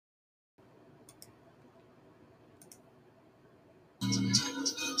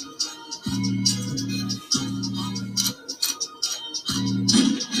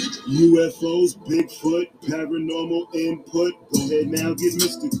UFOs, Bigfoot, paranormal input. Go ahead now, get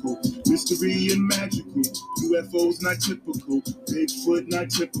mystical. Mystery and magical. UFOs not typical. Bigfoot not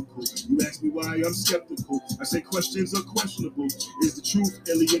typical. You ask me why I'm skeptical. I say questions are questionable. Is the truth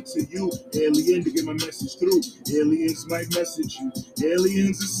alien to you? Alien to get my message through. Aliens might message you.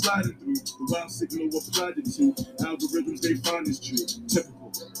 Aliens is sliding through. The wild signal applied it to. Algorithms they find is true.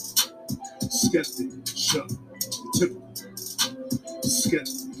 Typical. Skeptic. Show. Typical.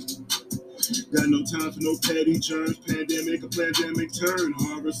 Skeptic. Got no time for no petty germs, pandemic, a pandemic turn.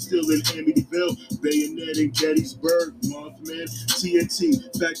 Horror still in Amityville, Bayonet in Gettysburg, Mothman, TNT,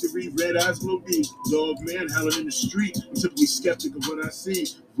 Factory, Red Eyes, Glow Beat, Dog Man howling in the street. I'm typically skeptic of what I see.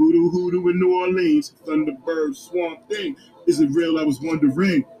 Voodoo Hoodoo in New Orleans, Thunderbird, Swamp Thing. Is it real? I was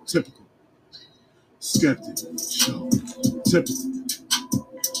wondering. Typical. Skeptic. Show. Typical.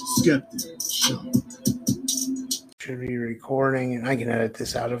 Skeptic. Show. Should be recording, and I can edit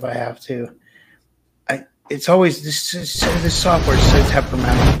this out if I have to. It's always this software is so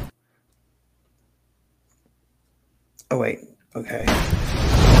temperamental. Oh wait, okay.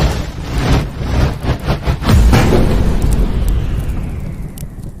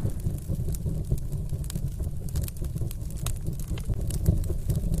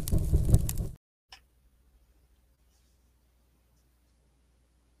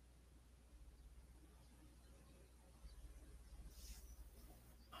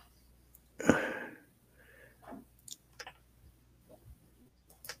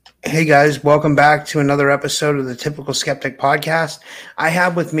 Hey guys, welcome back to another episode of the Typical Skeptic Podcast. I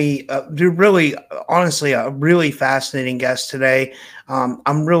have with me, honestly, a really fascinating guest today.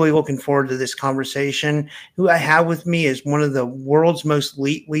 I'm really looking forward to this conversation. Who I have with me is one of the world's most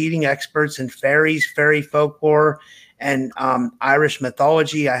leading experts in fairies, fairy folklore, and Irish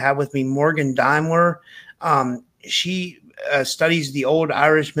mythology. I have with me Morgan Daimler. She studies the old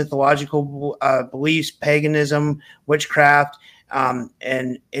Irish mythological beliefs, paganism, witchcraft,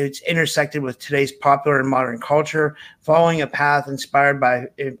 and it's intersected with today's popular and modern culture, following a path inspired by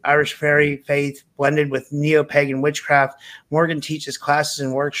Irish fairy faith blended with neo-pagan witchcraft. Morgan teaches classes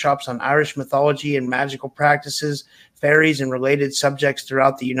and workshops on Irish mythology and magical practices, fairies, and related subjects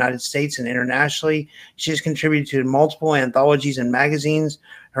throughout the United States and internationally. She has contributed to multiple anthologies and magazines.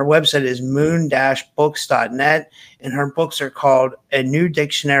 Her website is moon-books.net, and her books are called A New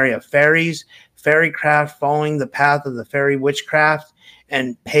Dictionary of Fairies, Fairycraft, Following the Path of the Fairy Witchcraft,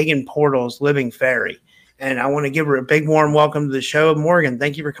 and Pagan Portals, Living Fairy. And I want to give her a big warm welcome to the show. Morgan,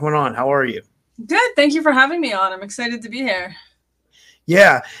 thank you for coming on. How are you? Good. Thank you for having me on. I'm excited to be here.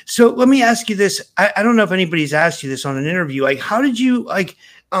 Yeah. So let me ask you this. I don't know if anybody's asked you this on an interview. Like, how did you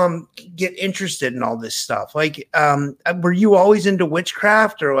get interested in all this stuff? Like, were you always into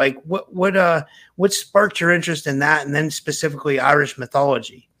witchcraft, or like what sparked your interest in that? And then specifically Irish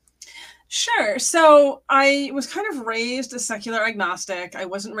mythology? Sure. So I was kind of raised a secular agnostic. I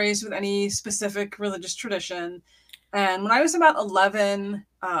wasn't raised with any specific religious tradition. And when I was about 11,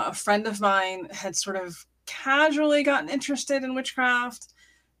 a friend of mine had sort of casually gotten interested in witchcraft,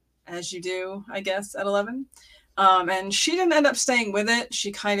 as you do, I guess, at 11. And she didn't end up staying with it.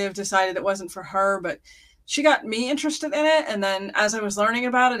 She kind of decided it wasn't for her, but she got me interested in it. And then as I was learning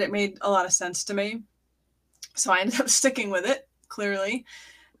about it, it made a lot of sense to me. So I ended up sticking with it, clearly.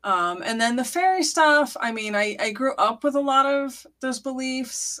 And then the fairy stuff, I mean, I grew up with a lot of those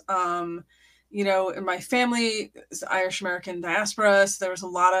beliefs. In my family, it's Irish-American diaspora, so there was a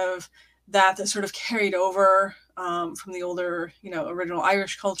lot of that sort of carried over from the older, original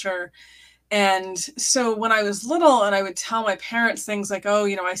Irish culture. And so when I was little and I would tell my parents things like, oh,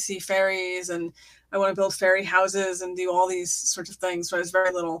 I see fairies and I want to build fairy houses and do all these sorts of things when I was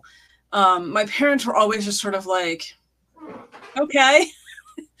very little, my parents were always just sort of like, okay.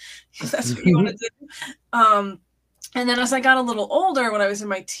 That's what you want to do. And then as I got a little older, when I was in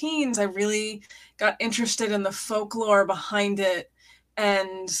my teens, I really got interested in the folklore behind it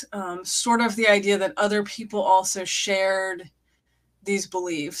and sort of the idea that other people also shared these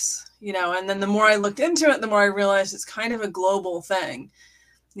beliefs, and then the more I looked into it, the more I realized it's kind of a global thing.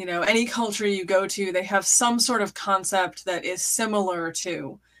 Any culture you go to, they have some sort of concept that is similar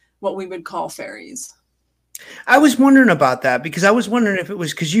to what we would call fairies. I was wondering about that because I was wondering if it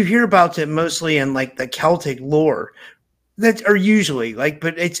was because you hear about it mostly in like the Celtic lore that are usually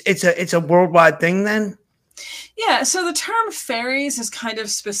but it's a worldwide thing then. Yeah. So the term fairies is kind of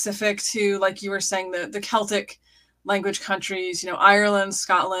specific to, like you were saying, the Celtic language countries, Ireland,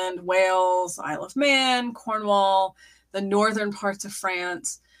 Scotland, Wales, Isle of Man, Cornwall, the northern parts of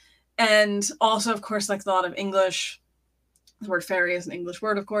France. And also, of course, like a lot of English, the word fairy is an English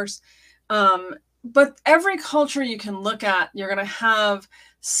word, of course. but every culture you can look at, you're going to have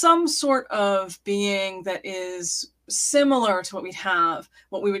some sort of being that is similar to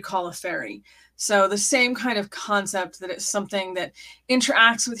what we would call a fairy. So the same kind of concept, that it's something that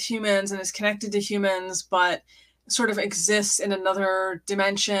interacts with humans and is connected to humans, but sort of exists in another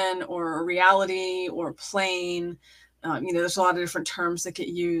dimension or reality or plane. There's a lot of different terms that get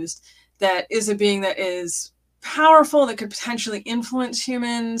used. That is a being that is powerful, that could potentially influence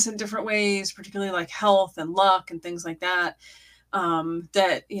humans in different ways, particularly like health and luck and things like that.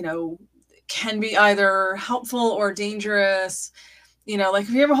 That can be either helpful or dangerous. Like if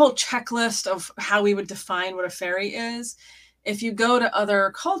you have a whole checklist of how we would define what a fairy is, if you go to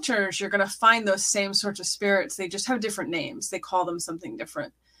other cultures, you're going to find those same sorts of spirits. They just have different names. They call them something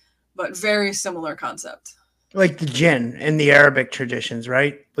different, but very similar concept. Like the jinn in the Arabic traditions,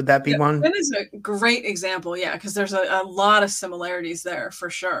 right? Would that be one? Jinn is a great example, yeah, because there's a lot of similarities there for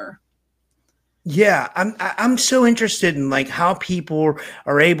sure. Yeah, I'm so interested in like how people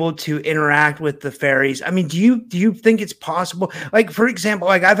are able to interact with the fairies. I mean, do you think it's possible? Like, for example,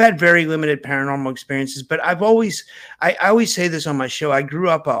 like I've had very limited paranormal experiences, but I always say this on my show. I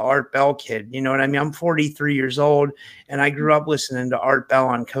grew up a Art Bell kid. You know what I mean? I'm 43 years old, and I grew up listening to Art Bell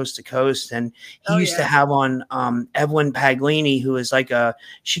on Coast to Coast, and he used to have on Evelyn Paglini, who is like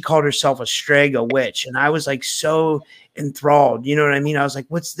she called herself a Strega witch, and I was like so enthralled. You know what I mean? I was like,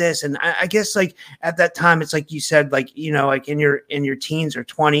 what's this? And I guess like at that time, it's like you said, like, like in your teens or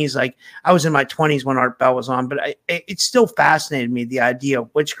 20s, like I was in my 20s when Art Bell was on, but it still fascinated me, the idea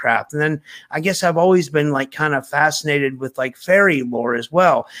of witchcraft. And then I guess I've always been like kind of fascinated with like fairy lore as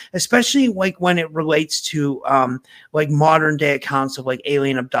well, especially like when it relates to like modern day accounts of like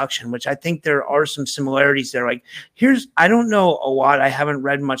alien abduction, which I think there are some similarities there. Like I don't know a lot. I haven't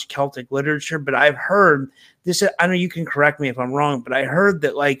read much Celtic literature, but I've heard this. I know you can correct me if I'm wrong, but I heard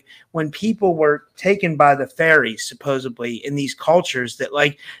that like when people were taken by the fairies, supposedly in these cultures, that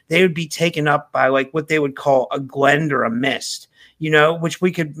like they would be taken up by like what they would call a glend or a mist, which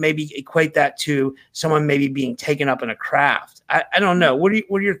we could maybe equate that to someone maybe being taken up in a craft. I don't know. What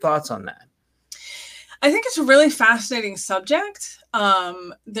are your thoughts on that? I think it's a really fascinating subject.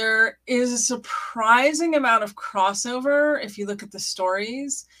 There is a surprising amount of crossover if you look at the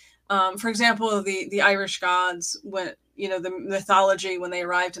stories. For example, the Irish gods, when the mythology, when they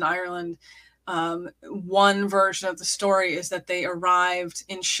arrived in Ireland, one version of the story is that they arrived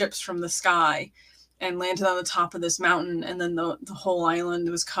in ships from the sky and landed on the top of this mountain, and then the whole island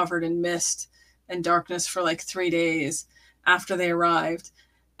was covered in mist and darkness for like 3 days after they arrived.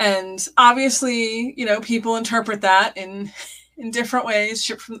 And obviously, people interpret that in different ways.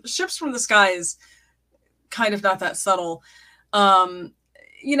 Ships from the sky is kind of not that subtle.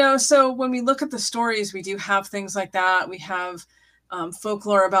 So when we look at the stories, we do have things like that. We have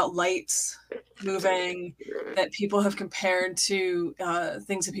folklore about lights moving that people have compared to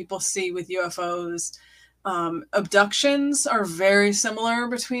things that people see with UFOs. Abductions are very similar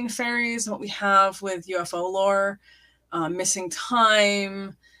between fairies and what we have with UFO lore. Missing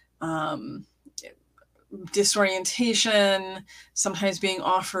time, disorientation, sometimes being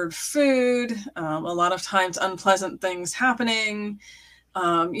offered food, a lot of times unpleasant things happening.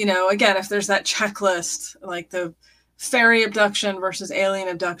 Again, if there's that checklist, like the fairy abduction versus alien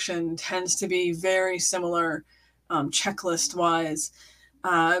abduction tends to be very similar checklist wise.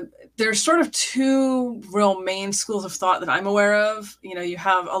 There's sort of two real main schools of thought that I'm aware of. You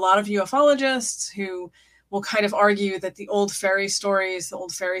have a lot of ufologists who will kind of argue that the old fairy stories, the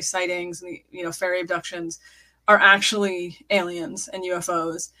old fairy sightings, and the fairy abductions are actually aliens and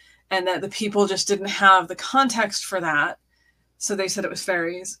UFOs, and that the people just didn't have the context for that. So they said it was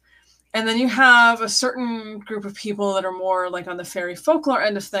fairies. And then you have a certain group of people that are more like on the fairy folklore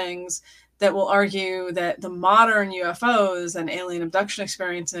end of things that will argue that the modern UFOs and alien abduction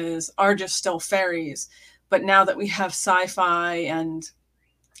experiences are just still fairies. But now that we have sci-fi and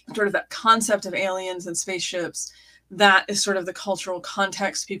sort of that concept of aliens and spaceships, that is sort of the cultural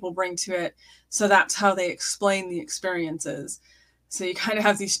context people bring to it. So that's how they explain the experiences. So you kind of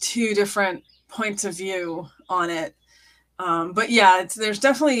have these two different points of view on it. But yeah, there's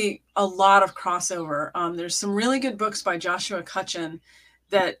definitely a lot of crossover. There's some really good books by Joshua Cutchin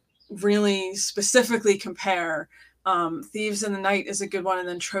that really specifically compare. Thieves in the Night is a good one, and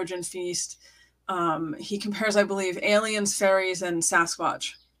then Trojan Feast. He compares, I believe, aliens, fairies, and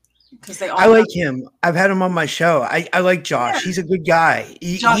Sasquatch. because they all I like him. I've had him on my show. I like Josh. Yeah. He's a good guy.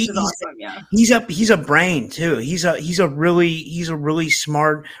 Josh is awesome. Yeah. He's a brain too. He's a really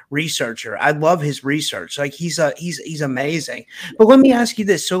smart researcher. I love his research. Like he's amazing. But let me ask you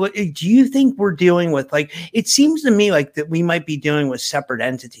this. So do you think we're dealing with, like, it seems to me like that we might be dealing with separate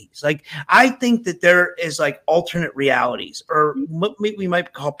entities. Like I think that there is like alternate realities, or what we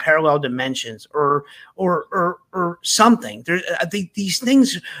might call parallel dimensions, or something. There, I think these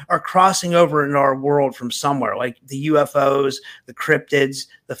things are crossing over into our world from somewhere, like the UFOs, the cryptids,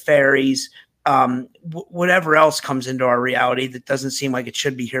 the fairies, whatever else comes into our reality that doesn't seem like it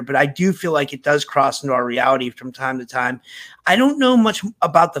should be here. But I do feel like it does cross into our reality from time to time. I don't know much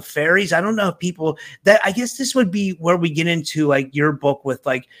about the fairies. I don't know if people that, I guess this would be where we get into like your book with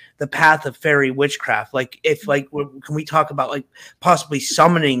like the path of fairy witchcraft. Like if like, can we talk about like possibly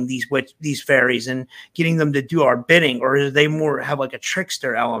summoning these fairies and getting them to do our bidding, or do they more have like a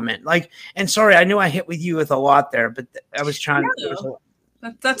trickster element? Like, and sorry, I know I hit with you with a lot there, but I was trying to.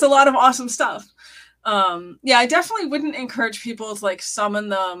 That's a lot of awesome stuff. Yeah, I definitely wouldn't encourage people to like summon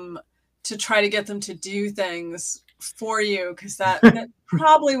them to try to get them to do things for you, because that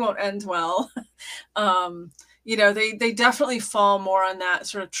probably won't end well. You know, they definitely fall more on that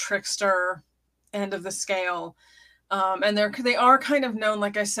sort of trickster end of the scale. And they are kind of known,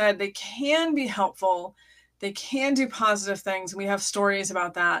 like I said, they can be helpful. They can do positive things. We have stories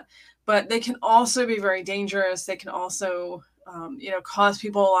about that, but they can also be very dangerous. They can also cause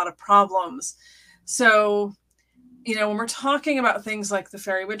people a lot of problems. So, you know, when we're talking about things like the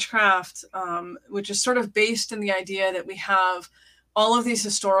fairy witchcraft, which is sort of based in the idea that we have all of these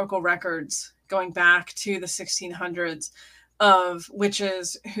historical records going back to the 1600s of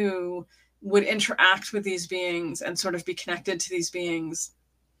witches who would interact with these beings and sort of be connected to these beings.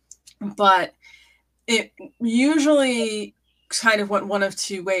 But it usually kind of went one of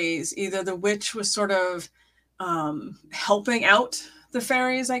two ways. Either the witch was sort of helping out the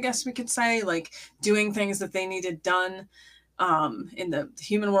fairies, I guess we could say, like doing things that they needed done in the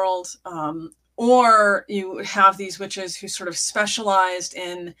human world, or you would have these witches who sort of specialized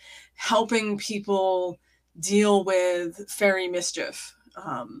in helping people deal with fairy mischief,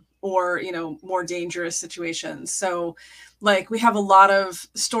 or, you know, more dangerous situations. So like we have a lot of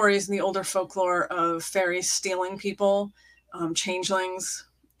stories in the older folklore of fairies stealing people. Changelings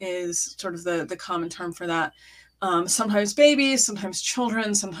is sort of the common term for that. Sometimes babies, sometimes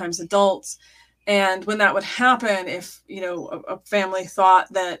children, sometimes adults. And when that would happen, if, you know, a family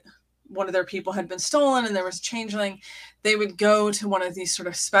thought that one of their people had been stolen and there was a changeling, they would go to one of these sort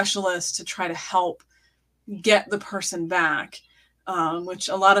of specialists to try to help get the person back, which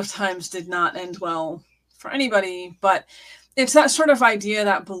a lot of times did not end well for anybody. But it's that sort of idea,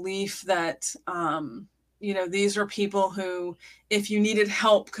 that belief that, you know, these are people who, if you needed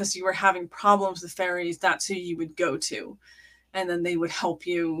help because you were having problems with fairies, that's who you would go to. And then they would help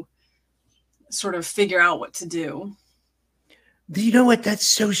you sort of figure out what to do. You know what? That's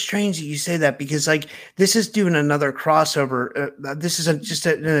so strange that you say that, because like this is doing another crossover. This is just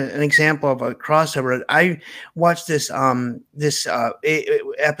an example of a crossover. I watched this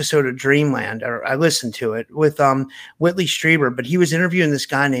episode of Dreamland, or I listened to it with Whitley Strieber, but he was interviewing this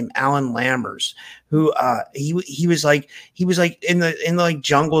guy named Alan Lammers, who he was like in the like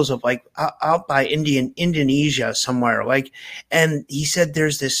jungles of like out by Indonesia somewhere, like, and he said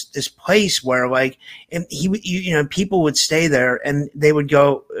there's this place where like, and people would stay there and they would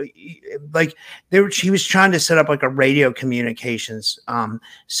go like he was trying to set up like a radio communications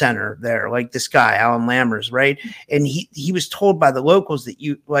center there, like this guy Alan Lammers, right? And he was told by the locals that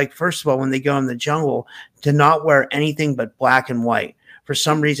you, like, first of all, when they go in the jungle, to not wear anything but black and white for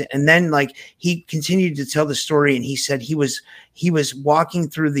some reason. And then like he continued to tell the story, and he said he was walking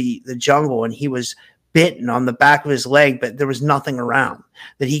through the jungle and he was bitten on the back of his leg, but there was nothing around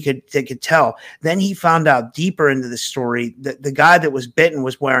that he could tell. Then he found out deeper into the story that the guy that was bitten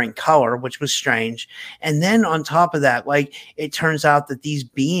was wearing color, which was strange. And then on top of that, like, it turns out that these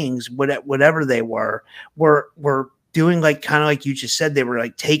beings, whatever they were doing, like, kind of like you just said, they were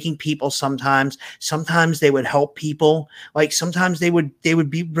like taking people. Sometimes they would help people. Like sometimes they would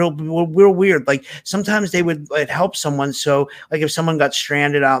be real weird. Like sometimes they would like help someone. So like if someone got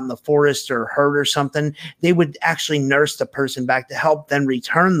stranded out in the forest or hurt or something, they would actually nurse the person back to help, then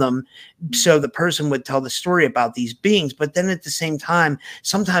return them. So the person would tell the story about these beings. But then at the same time,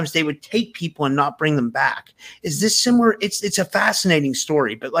 sometimes they would take people and not bring them back. Is this similar? It's a fascinating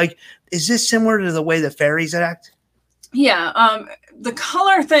story, but like, is this similar to the way the fairies act? Yeah, the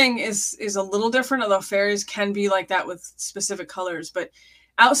color thing is a little different, although fairies can be like that with specific colors. But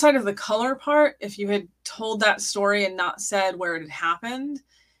outside of the color part, if you had told that story and not said where it had happened,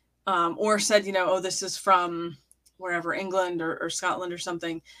 or said, oh, this is from wherever, England or Scotland or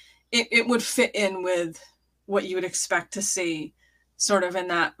something, it would fit in with what you would expect to see sort of in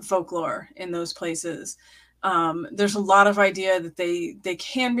that folklore in those places. There's a lot of idea that they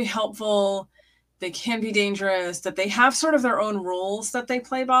can be helpful, they can be dangerous, that they have sort of their own rules that they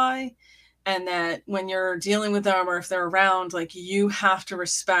play by, and that when you're dealing with them or if they're around, like, you have to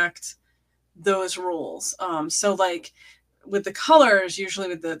respect those rules. So like with the colors, usually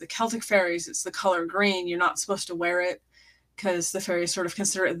with the Celtic fairies, it's the color green. You're not supposed to wear it because the fairies sort of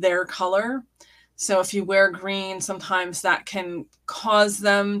consider it their color. So if you wear green, sometimes that can cause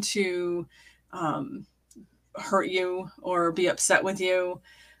them to hurt you or be upset with you.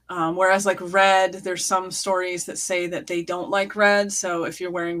 Whereas like red, there's some stories that say that they don't like red. So if you're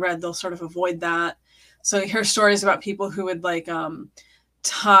wearing red, they'll sort of avoid that. So you hear stories about people who would like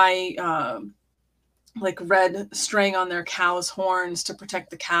tie like red string on their cows' horns to protect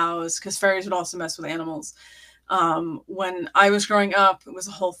the cows, because fairies would also mess with animals. When I was growing up, it was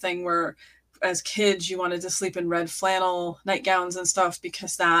a whole thing where as kids, you wanted to sleep in red flannel nightgowns and stuff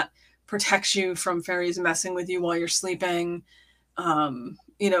because that protects you from fairies messing with you while you're sleeping.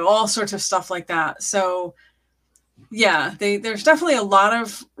 All sorts of stuff like that. So yeah, there's definitely a lot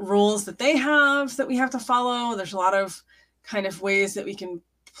of rules that they have that we have to follow. There's a lot of kind of ways that we can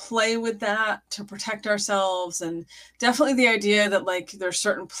play with that to protect ourselves, and definitely the idea that like there's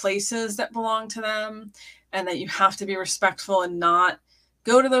certain places that belong to them and that you have to be respectful and not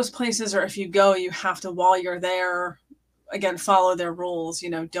go to those places, or if you go, you have to, while you're there, again, follow their rules.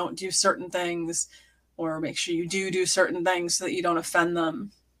 Don't do certain things, or make sure you do certain things so that you don't offend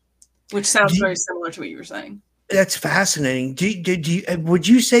them, which sounds very similar to what you were saying. That's fascinating. Would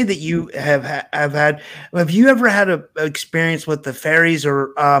you say that you have you ever had a experience with the fairies,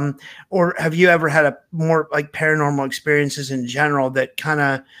 or have you ever had a more like paranormal experiences in general that kind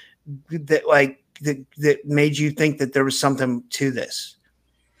of that made you think that there was something to this?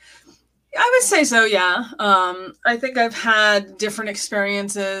 I would say so, yeah. I think I've had different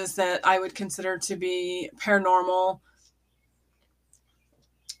experiences that I would consider to be paranormal.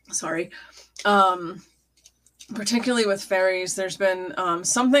 Sorry. Particularly with fairies, there's been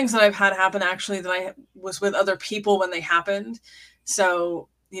some things that I've had happen actually that I was with other people when they happened. So,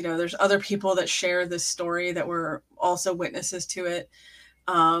 there's other people that share this story that were also witnesses to it.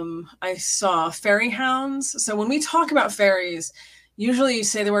 I saw fairy hounds. So when we talk about fairies, usually you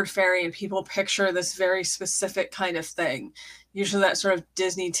say the word fairy and people picture this very specific kind of thing. Usually that sort of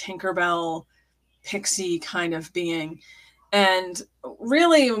Disney Tinkerbell pixie kind of being. And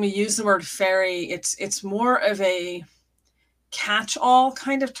really, when we use the word fairy, it's more of a catch-all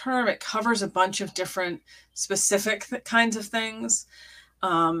kind of term. It covers a bunch of different specific kinds of things.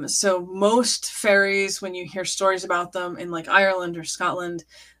 So most fairies, when you hear stories about them in like Ireland or Scotland,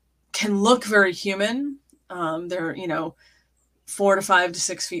 can look very human. They're 4 to 5 to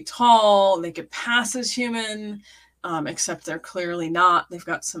 6 feet tall. They could pass as human, except they're clearly not. They've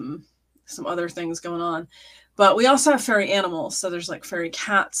got some other things going on. But we also have fairy animals. So there's like fairy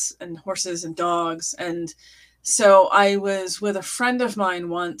cats and horses and dogs. And so I was with a friend of mine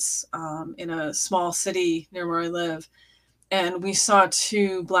once in a small city near where I live, and we saw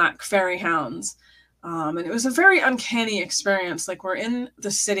 2 black fairy hounds. And it was a very uncanny experience. Like, we're in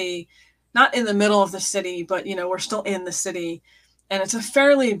the city, not in the middle of the city, but, we're still in the city. And it's a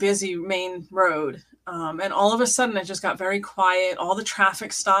fairly busy main road. And all of a sudden, it just got very quiet. All the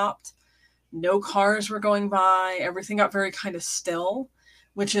traffic stopped. No cars were going by. Everything got very kind of still,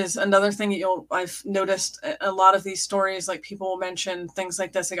 which is another thing that I've noticed a lot of these stories. Like, people will mention things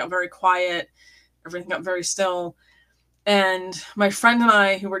like this. It got very quiet. Everything got very still. And my friend and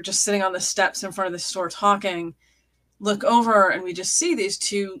I, who were just sitting on the steps in front of the store talking, look over and we just see these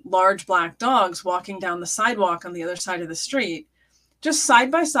 2 large black dogs walking down the sidewalk on the other side of the street, just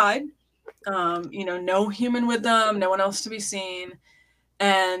side by side. No human with them, no one else to be seen.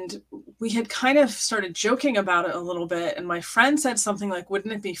 And we had kind of started joking about it a little bit. And my friend said something like,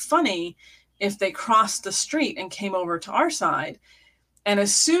 wouldn't it be funny if they crossed the street and came over to our side? And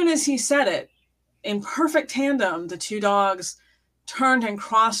as soon as he said it, in perfect tandem, the 2 dogs turned and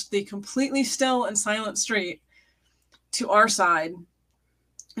crossed the completely still and silent street to our side.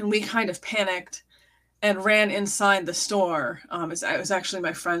 And we kind of panicked and ran inside the store. It was actually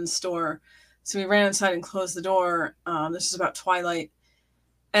my friend's store. So we ran inside and closed the door. This is about twilight.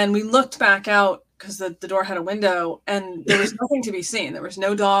 And we looked back out because the door had a window, and there was nothing to be seen. There was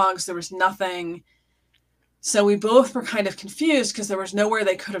no dogs. There was nothing. So we both were kind of confused because there was nowhere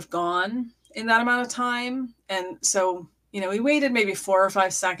they could have gone in that amount of time. And so, we waited maybe 4 or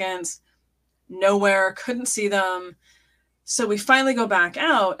 5 seconds, nowhere, couldn't see them. So we finally go back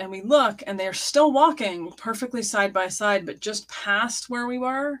out and we look, and they're still walking perfectly side by side, but just past where we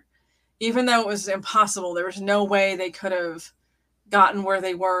were, even though it was impossible. There was no way they could have gotten where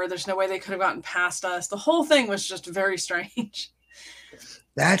they were. There's no way they could have gotten past us. The whole thing was just very strange.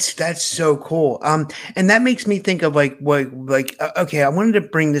 That's so cool. And that makes me think of okay, I wanted to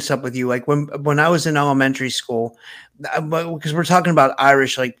bring this up with you. Like when I was in elementary school, because we're talking about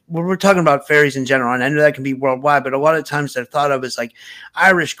Irish, like we're talking about fairies in general, and I know that can be worldwide, but a lot of times they're thought of as like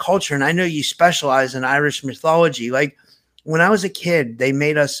Irish culture. And I know you specialize in Irish mythology. Like when I was a kid, they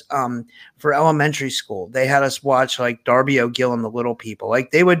made us for elementary school, they had us watch like Darby O'Gill and the Little People.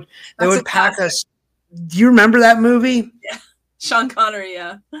 Like they would pack us. Do you remember that movie? Yeah. Sean Connery,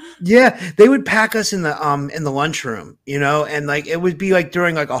 yeah. Yeah, they would pack us in the lunchroom, you know, and like it would be like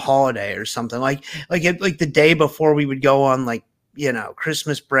during like a holiday or something, like the day before we would go on like, you know,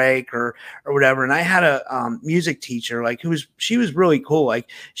 Christmas break or whatever. And I had a music teacher, like she was really cool.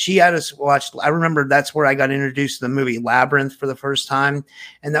 Like she had us watch. I remember that's where I got introduced to the movie Labyrinth for the first time,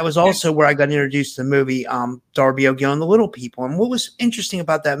 and that was also where I got introduced to the movie Darby O'Gill and the Little People. And what was interesting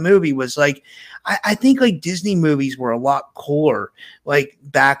about that movie was like I think like Disney movies were a lot cooler like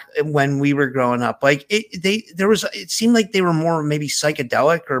back when we were growing up. Like it seemed like they were more maybe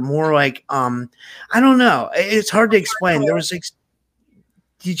psychedelic or more like I don't know. It's hard to explain. There was like.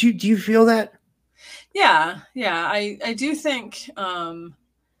 Do you feel that? Yeah. I do think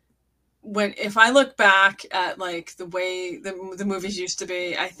if I look back at like the way the movies used to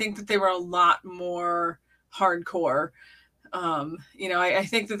be, I think that they were a lot more hardcore. You know, I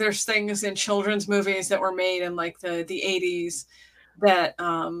think that there's things in children's movies that were made in like the 80s that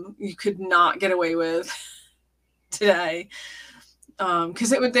you could not get away with today. Because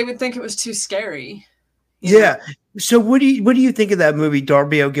they would think it was too scary. Yeah. So what do you think of that movie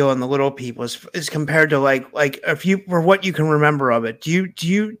Darby O'Gill and the Little People is compared to like if you for what you can remember of it?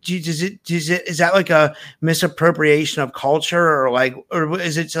 Is that like a misappropriation of culture or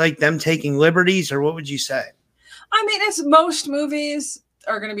is it like them taking liberties, or what would you say? I mean, it's most movies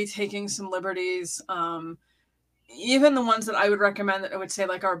are going to be taking some liberties. Even the ones that I would recommend that I would say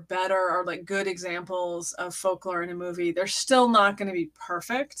like are better or like good examples of folklore in a movie, they're still not going to be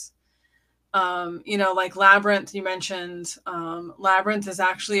perfect. You know, like Labyrinth, you mentioned, Labyrinth is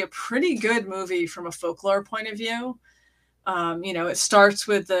actually a pretty good movie from a folklore point of view. You know, it starts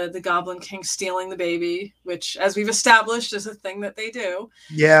with the Goblin King stealing the baby, which, as we've established, is a thing that they do.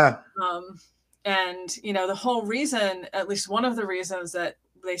 Yeah. And, you know, the whole reason, at least one of the reasons that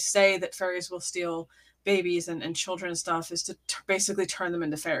they say that fairies will steal babies and children and stuff is to basically turn them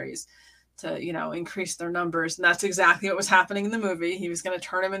into fairies. To, you know, increase their numbers. And that's exactly what was happening in the movie. He was going to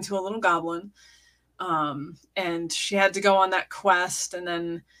turn him into a little goblin. And she had to go on that quest. And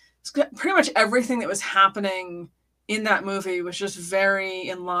then pretty much everything that was happening in that movie was just very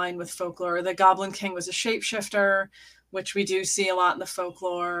in line with folklore. The Goblin King was a shapeshifter, which we do see a lot in the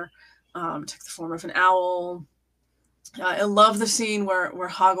folklore. Took the form of an owl. I love the scene where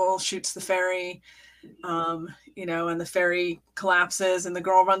Hoggle shoots the fairy. You know, and the fairy collapses and the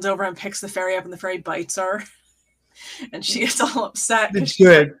girl runs over and picks the fairy up and the fairy bites her and she gets all upset. It's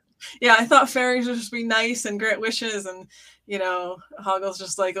good. Like, yeah, I thought fairies would just be nice and grant wishes, and you know, Hoggle's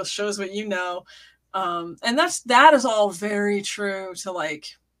just like, it shows what you know. And that is all very true to like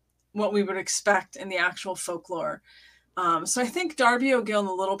what we would expect in the actual folklore. So I think Darby O'Gill and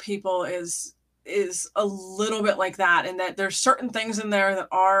the Little People is a little bit like that, in that there's certain things in there that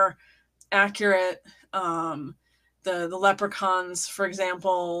are accurate. The leprechauns, for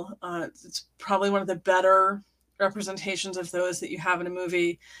example, it's probably one of the better representations of those that you have in a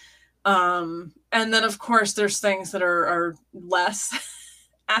movie. And then of course there's things that are less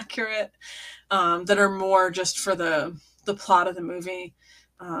accurate, that are more just for the plot of the movie.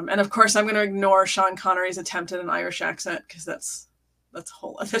 And of course I'm going to ignore Sean Connery's attempt at an Irish accent, because that's a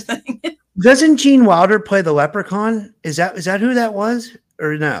whole other thing. Doesn't Gene Wilder play the leprechaun? Is that who that was,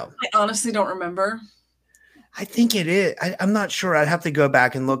 or no? I honestly don't remember. I think it is. I'm not sure. I'd have to go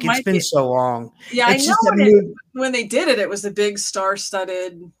back and look. It's been so long. Yeah, it's I know when they did it, it was a big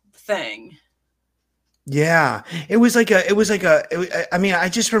star-studded thing. Yeah, I mean, I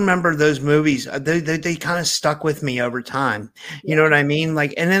just remember those movies. They kind of stuck with me over time. You know what I mean?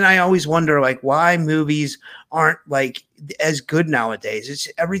 Like, and then I always wonder like why movies aren't like as good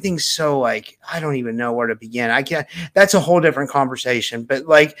nowadays. Everything's so like, I don't even know where to begin. That's a whole different conversation. But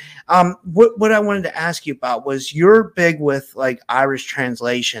like, what I wanted to ask you about was, you're big with like Irish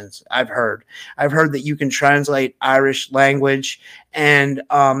translations. I've heard that you can translate Irish language, and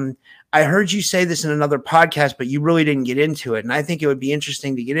I heard you say this in another podcast, but you really didn't get into it. And I think it would be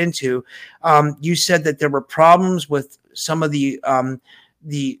interesting to get into. You said that there were problems with some of the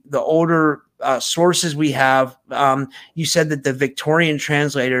older sources we have, you said that the Victorian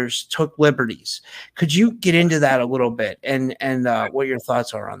translators took liberties. Could you get into that a little bit and what your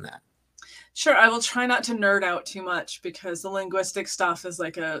thoughts are on that? Sure. I will try not to nerd out too much because the linguistic stuff is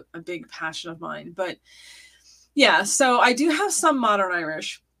like a big passion of mine. But yeah, so I do have some modern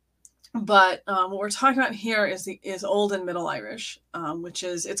Irish, but what we're talking about here is Old and Middle Irish, which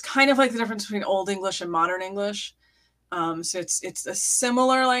it's kind of like the difference between Old English and Modern English. So it's a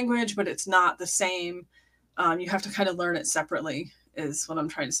similar language, but it's not the same. You have to kind of learn it separately, is what I'm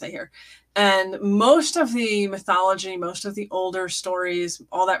trying to say here. And most of the mythology, most of the older stories,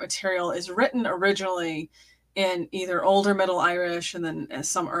 all that material is written originally in either Old or Middle Irish and then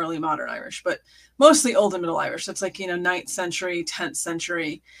some early Modern Irish, but mostly Old and Middle Irish. It's like, 9th century, 10th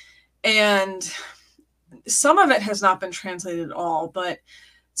century. And some of it has not been translated at all, but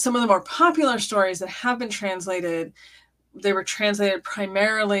some of the more popular stories that have been translated, they were translated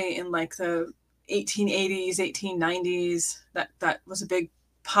primarily in like the 1880s, 1890s. That was a big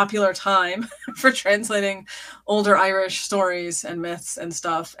popular time for translating older Irish stories and myths and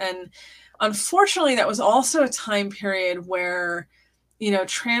stuff. And unfortunately, that was also a time period where,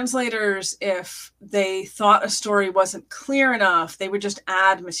 translators, if they thought a story wasn't clear enough, they would just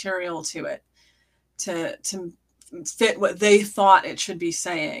add material to it to fit what they thought it should be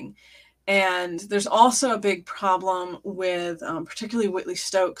saying. And there's also a big problem with particularly Whitley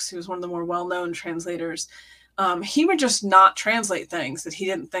Stokes, who was one of the more well-known translators. He would just not translate things that he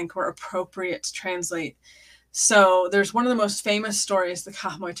didn't think were appropriate to translate. So there's one of the most famous stories, the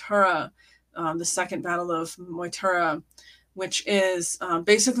Cath Moytura, the Second Battle of Moytura, which is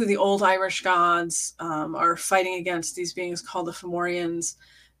basically the old Irish gods are fighting against these beings called the Fomorians,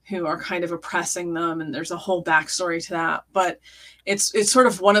 who are kind of oppressing them, and there's a whole backstory to that. But it's sort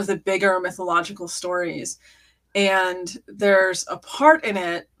of one of the bigger mythological stories. And there's a part in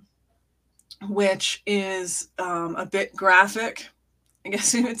it which is a bit graphic, I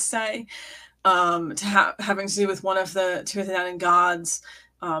guess you would say, having to do with one of the two Italian gods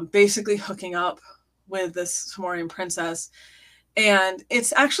basically hooking up with this Fomorian princess. And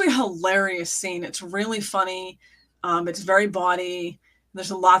it's actually a hilarious scene. It's really funny. It's very bawdy.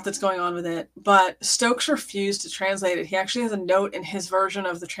 There's a lot that's going on with it, but Stokes refused to translate it. He actually has a note in his version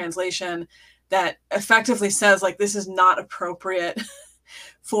of the translation that effectively says, like, this is not appropriate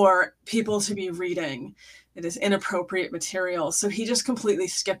for people to be reading. It is inappropriate material. So he just completely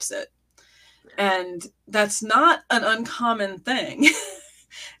skips it. And that's not an uncommon thing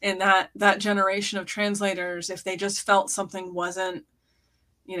in that generation of translators. If they just felt something wasn't,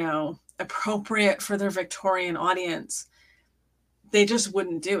 appropriate for their Victorian audience, they just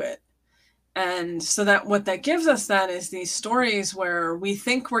wouldn't do it. And so that what that gives us then is these stories where we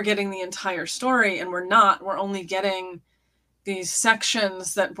think we're getting the entire story and we're not. We're only getting these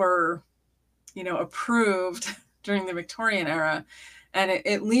sections that were, approved during the Victorian era. And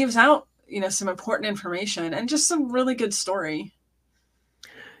it leaves out, some important information and just some really good story.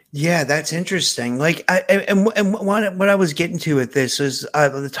 Yeah, that's interesting. Like, what I was getting to with this is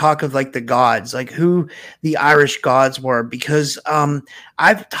the talk of like the gods, like who the Irish gods were, because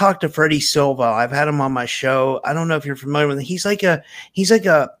I've talked to Freddie Silva. I've had him on my show. I don't know if you're familiar with him. He's like an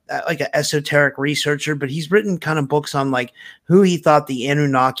esoteric researcher, but he's written kind of books on like who he thought the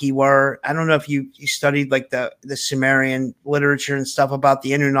Anunnaki were. I don't know if you studied like the Sumerian literature and stuff about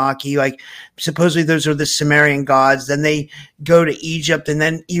the Anunnaki. Like supposedly those are the Sumerian gods. Then they go to Egypt, and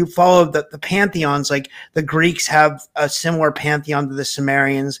then you follow the pantheons. Like the Greeks have a similar pantheon to the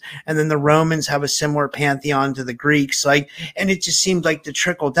Sumerians, and then the Romans have a similar pantheon to the Greeks. Like, and it just seemed like to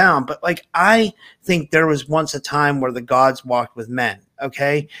trickle down. But like, I think there was once a time where the gods walked with men.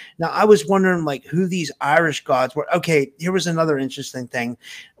 Okay. Now I was wondering like who these Irish gods were. Okay. Here was another interesting thing.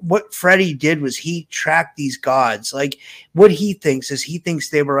 What Freddie did was he tracked these gods. Like what he thinks is he thinks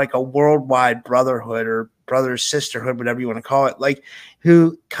they were like a worldwide brotherhood or brother sisterhood, whatever you want to call it, like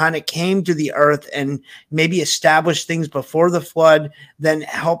who kind of came to the earth and maybe established things before the flood, then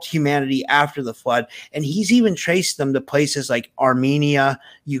helped humanity after the flood. And he's even traced them to places like Armenia,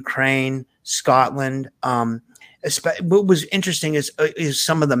 Ukraine, Scotland. What was interesting is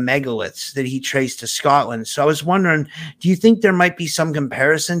some of the megaliths that he traced to Scotland. So I was wondering, do you think there might be some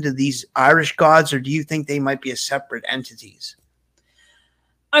comparison to these Irish gods, or do you think they might be a separate entities?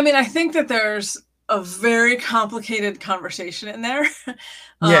 I mean, I think that there's a very complicated conversation in there.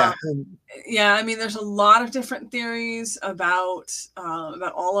 Yeah. Yeah. I mean, there's a lot of different theories about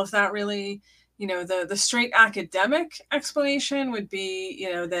all of that, really. The straight academic explanation would be,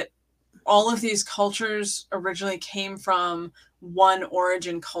 that all of these cultures originally came from one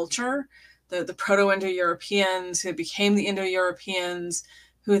origin culture, the Proto-Indo-Europeans who became the Indo-Europeans,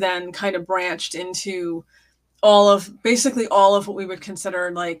 who then kind of branched into basically all of what we would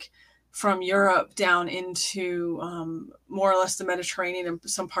consider like from Europe down into more or less the Mediterranean and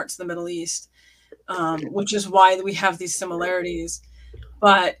some parts of the Middle East, which is why we have these similarities.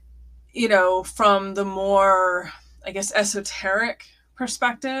 But, you know, from the more, I guess, esoteric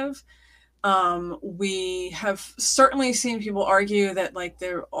perspective, we have certainly seen people argue that like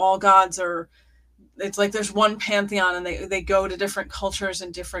all gods are, it's like there's one pantheon and they go to different cultures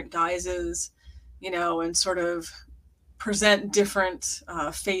in different guises, you know, and sort of present different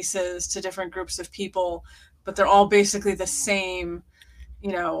faces to different groups of people, but they're all basically the same,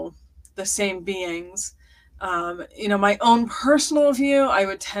 you know, the same beings. You know, my own personal view, I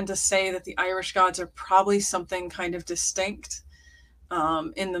would tend to say that the Irish gods are probably something kind of distinct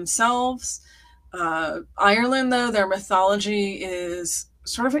in themselves. Ireland, though, their mythology is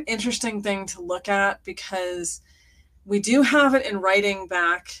sort of an interesting thing to look at because we do have it in writing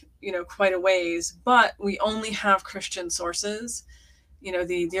back, you know, quite a ways, but we only have Christian sources. You know,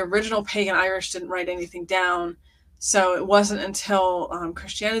 the original pagan Irish didn't write anything down. So it wasn't until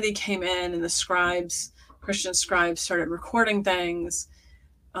Christianity came in and the Christian scribes started recording things.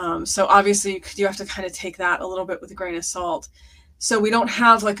 So obviously you have to kind of take that a little bit with a grain of salt. So we don't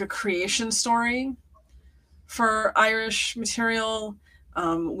have like a creation story for Irish material.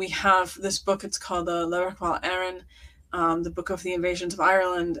 We have this book, it's called the Leabhar Éireann, the Book of the Invasions of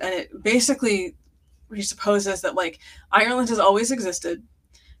Ireland, and it basically presupposes that like Ireland has always existed,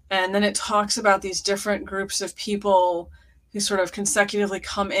 and then it talks about these different groups of people who sort of consecutively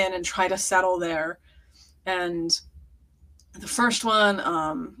come in and try to settle there. And the first one,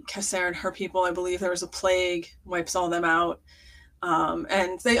 Caser and her people, I believe there was a plague, wipes all them out.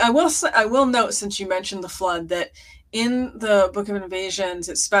 And I will note, since you mentioned the flood, that in the Book of Invasions,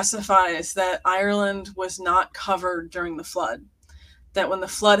 it specifies that Ireland was not covered during the flood. That when the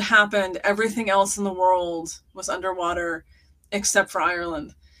flood happened, everything else in the world was underwater except for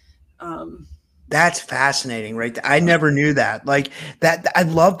Ireland. That's fascinating, right? I never knew that. Like that, I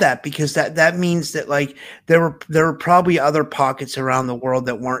love that because that means that like there were probably other pockets around the world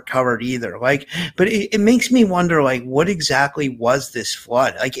that weren't covered either. Like, but it makes me wonder, like, what exactly was this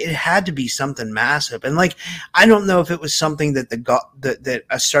flood? Like, it had to be something massive, and like, I don't know if it was something that that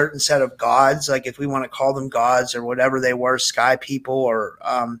a certain set of gods, like if we want to call them gods or whatever they were, sky people, or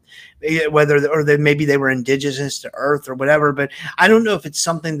maybe they were indigenous to Earth or whatever. But I don't know if it's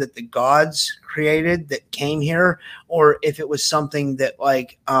something that the gods created that came here, or if it was something that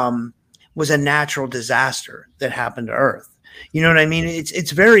like was a natural disaster that happened to Earth. You know what I mean?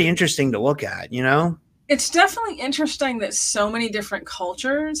 It's very interesting to look at, you know? It's definitely interesting that so many different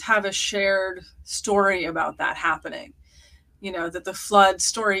cultures have a shared story about that happening. You know, that the flood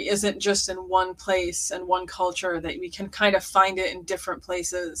story isn't just in one place and one culture, that we can kind of find it in different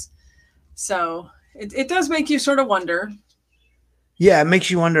places. So it does make you sort of wonder. Yeah, it makes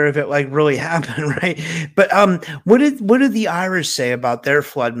you wonder if it like really happened, right? But what did the Irish say about their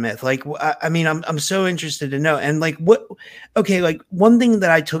flood myth? Like, I mean, I'm so interested to know. And like, okay, like one thing that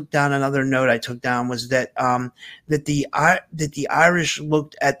I took down, another note I took down was that that the Irish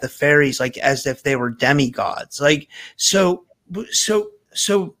looked at the fairies like as if they were demigods. Like, so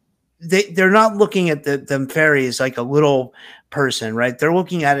they're not looking at them fairies like a little person, right? They're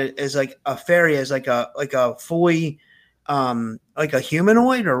looking at it as like a fairy, as like a fully like a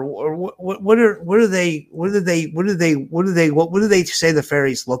humanoid, or what do they say the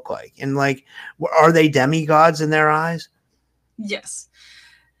fairies look like, and like are they demigods in their eyes? Yes.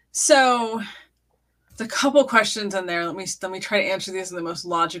 So the couple questions in there, let me try to answer these in the most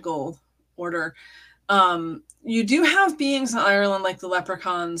logical order. You do have beings in Ireland like the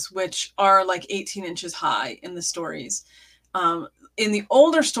leprechauns, which are like 18 inches high in the stories. In the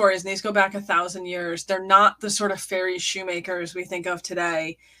older stories, and these go back 1,000 years, they're not the sort of fairy shoemakers we think of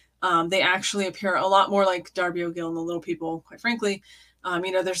today. They actually appear a lot more like Darby O'Gill and the Little People, quite frankly.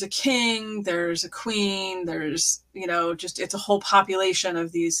 You know, there's a king, there's a queen, there's, you know, just it's a whole population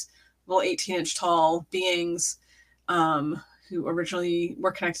of these little 18-inch tall beings who originally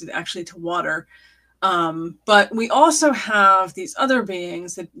were connected actually to water. But we also have these other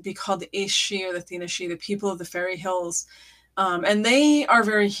beings that be called the Aesshi or the Thinashi, the people of the fairy hills. And they are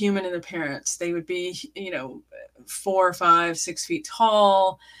very human in appearance. They would be, you know, 4, 5, 6 feet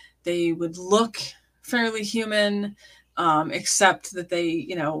tall. They would look fairly human, except that they,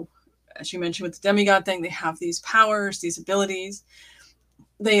 you know, as you mentioned with the demigod thing, they have these powers, these abilities.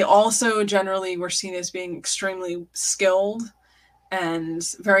 They also generally were seen as being extremely skilled and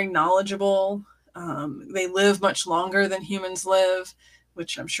very knowledgeable. They live much longer than humans live,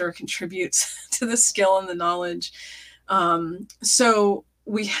 which I'm sure contributes to the skill and the knowledge. So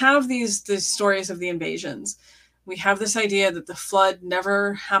we have these stories of the invasions. We have this idea that the flood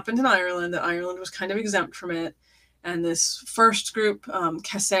never happened in Ireland, that Ireland was kind of exempt from it. And this first group,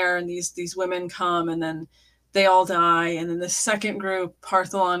 Caser, and these women come, and then they all die. And then the second group,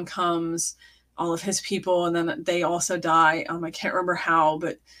 Partholon, comes, all of his people, and then they also die. I can't remember how,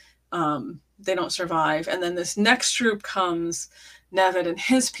 but they don't survive. And then this next group comes, Nevid and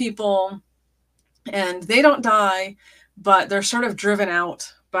his people, and they don't die, but they're sort of driven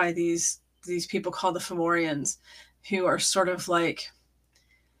out by these people called the Fomorians, who are sort of like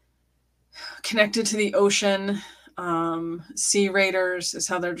connected to the ocean. Sea raiders is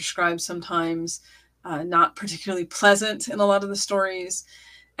how they're described sometimes. Not particularly pleasant in a lot of the stories.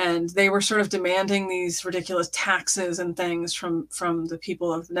 And they were sort of demanding these ridiculous taxes and things from the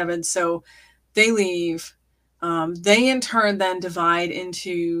people of Nevid. So they leave. They in turn then divide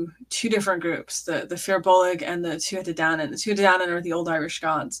into two different groups, the Firbolg and the Tuatha Danann. The Tuatha Danann are the old Irish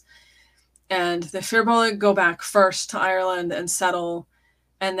gods. And the Firbolg go back first to Ireland and settle.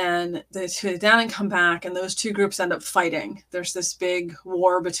 And then the Tuatha Danann come back, and those two groups end up fighting. There's this big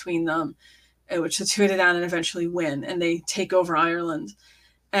war between them, which the Tuatha Danann eventually win, and they take over Ireland.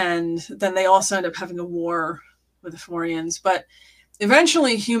 And then they also end up having a war with the Fomorians. But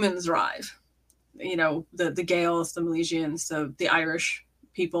eventually humans arrive. You know, the Gaels, the Milesians, the Irish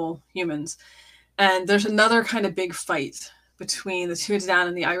people, humans. And there's another kind of big fight between the Tuatha Danann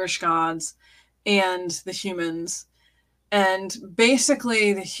and the Irish gods and the humans. And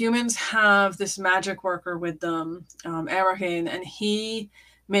basically the humans have this magic worker with them, Amerghain, and he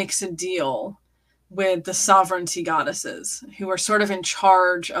makes a deal with the sovereignty goddesses, who are sort of in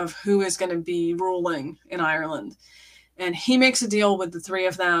charge of who is going to be ruling in Ireland. And he makes a deal with the three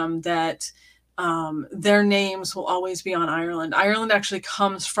of them that their names will always be on Ireland. Ireland actually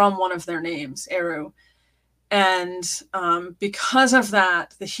comes from one of their names, Eru. And because of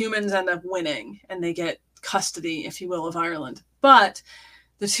that, the humans end up winning, and they get custody, if you will, of Ireland. But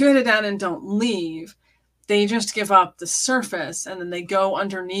the Tuatha Danann don't leave. They just give up the surface, and then they go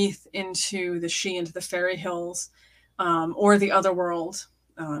underneath into the fairy hills, or the other world.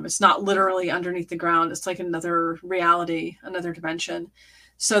 It's not literally underneath the ground. It's like another reality, another dimension.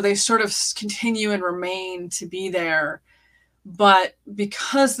 So they sort of continue and remain to be there. But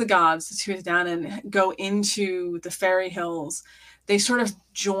because the gods, the Tuatha Danann, go into the fairy hills, they sort of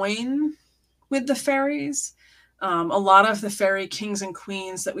join with the fairies. A lot of the fairy kings and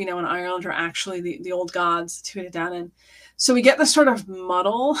queens that we know in Ireland are actually the old gods, Tuatha Danann. So we get this sort of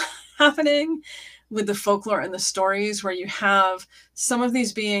muddle happening with the folklore and the stories, where you have some of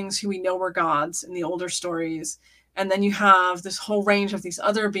these beings who we know were gods in the older stories, and then you have this whole range of these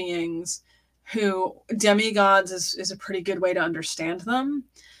other beings who demigods is a pretty good way to understand them.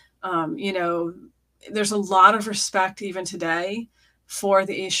 You know, there's a lot of respect even today for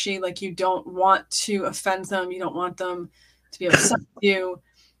the Ishi. Like, you don't want to offend them. You don't want them to be upset with you,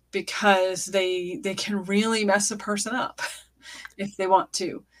 because they can really mess a person up if they want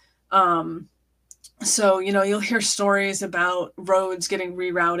to. So, you know, you'll hear stories about roads getting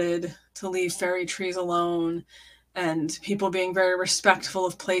rerouted to leave fairy trees alone, and people being very respectful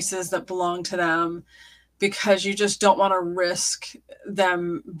of places that belong to them, because you just don't want to risk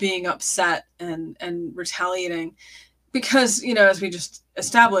them being upset and retaliating. Because, you know, as we just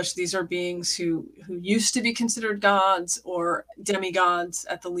established, these are beings who used to be considered gods or demigods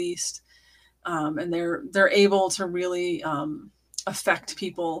at the least. And they're able to really affect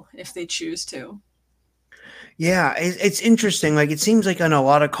people if they choose to. Yeah, it's interesting. Like, it seems like in a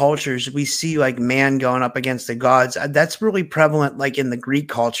lot of cultures, we see like man going up against the gods. That's really prevalent, like in the Greek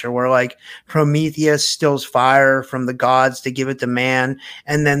culture, where like Prometheus steals fire from the gods to give it to man.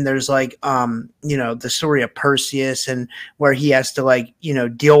 And then there's like, you know, the story of Perseus, and where he has to like, you know,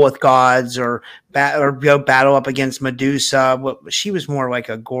 deal with gods or go battle up against Medusa. Well, she was more like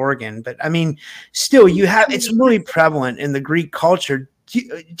a Gorgon, but I mean, still, it's really prevalent in the Greek culture.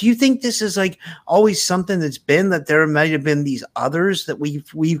 Do you think this is like always something that's been, that there might have been these others that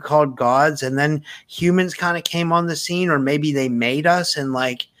we've called gods, and then humans kind of came on the scene, or maybe they made us, and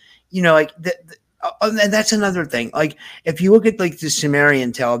like, you know, like and that's another thing. Like, if you look at like the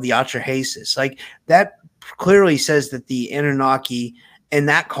Sumerian tale of the Atrahasis, like that clearly says that the Anunnaki in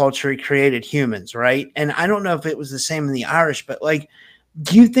that culture created humans, right? And I don't know if it was the same in the Irish, but like,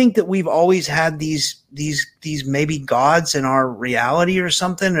 do you think that we've always had these maybe gods in our reality or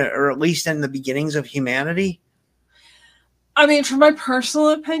something, or at least in the beginnings of humanity? I mean, from my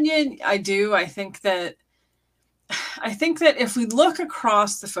personal opinion, I do. I think that if we look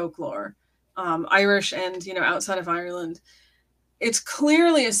across the folklore, Irish and, you know, outside of Ireland, it's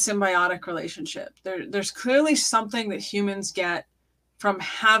clearly a symbiotic relationship. There's clearly something that humans get from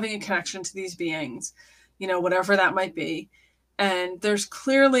having a connection to these beings, whatever that might be. And there's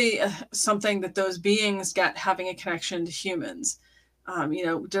clearly something that those beings get having a connection to humans.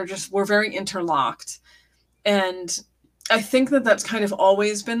 We're very interlocked. And I think that that's kind of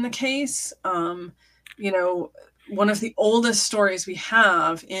always been the case. One of the oldest stories we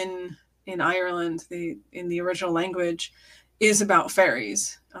have in Ireland, in the original language, is about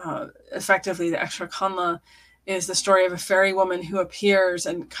fairies. Effectively, the Extra Conla is the story of a fairy woman who appears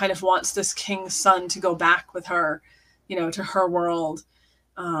and kind of wants this king's son to go back with her, to her world,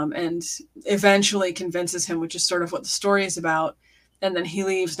 and eventually convinces him, which is sort of what the story is about. And then he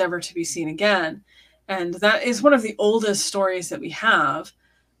leaves, never to be seen again. And that is one of the oldest stories that we have.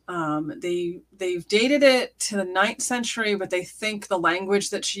 They've dated it to the 9th century, but they think the language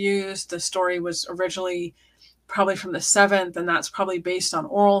that's used, the story was originally probably from the 7th, and that's probably based on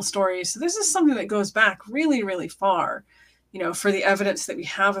oral stories. So this is something that goes back really, really far, for the evidence that we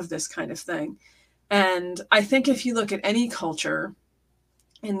have of this kind of thing. And I think if you look at any culture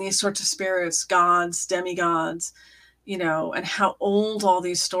in these sorts of spirits, gods, demigods, and how old all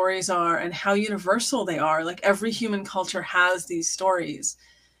these stories are and how universal they are, like every human culture has these stories.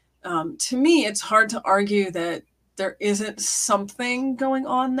 To me, it's hard to argue that there isn't something going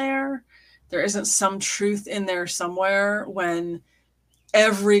on there. There isn't some truth in there somewhere when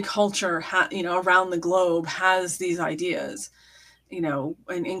every culture, around the globe has these ideas, and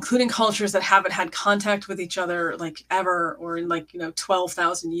including cultures that haven't had contact with each other like ever, or in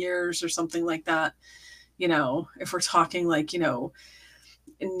 12,000 years or something like that. If we're talking like,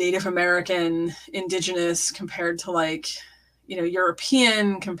 Native American, indigenous compared to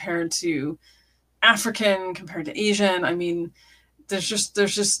European, compared to African, compared to Asian. I mean, there's just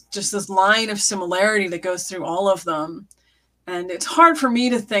this line of similarity that goes through all of them. And it's hard for me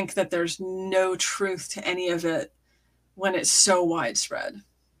to think that there's no truth to any of it when it's so widespread.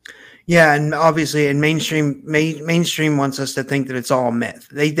 Yeah, and obviously, and mainstream wants us to think that it's all myth.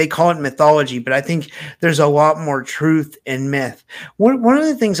 They call it mythology, but I think there's a lot more truth in myth. One of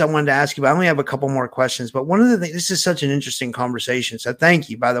the things I wanted to ask you about, I only have a couple more questions, but one of the things, this is such an interesting conversation, so thank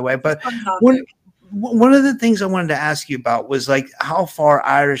you, by the way. But one of the things I wanted to ask you about was like how far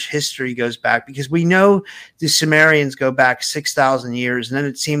Irish history goes back, because we know the Sumerians go back 6,000 years, and then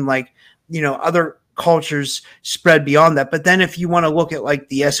it seemed like, other cultures spread beyond that. But then if you want to look at like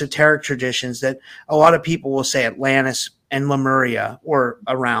the esoteric traditions, that a lot of people will say Atlantis and Lemuria were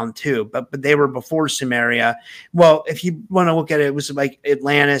around too, but they were before Sumeria. Well, if you want to look at it, it was like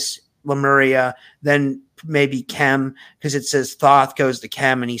Atlantis, Lemuria, then maybe Kem, because it says Thoth goes to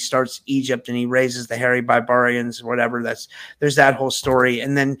Kem and he starts Egypt and he raises the hairy barbarians or whatever. There's that whole story.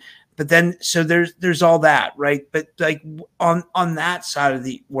 And then so there's all that, right? But like on that side of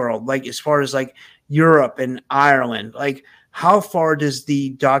the world, like as far as like Europe and Ireland, like how far does the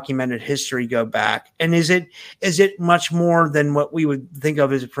documented history go back? And is it much more than what we would think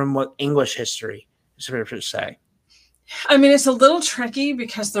of as from what English history sort of say? I mean, it's a little tricky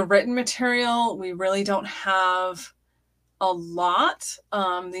because the written material, we really don't have a lot.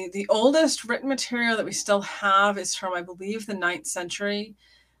 The oldest written material that we still have is from, I believe, the 9th century.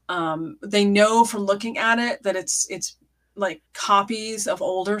 They know from looking at it that it's like copies of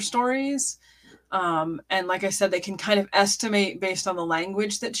older stories. And like I said, they can kind of estimate based on the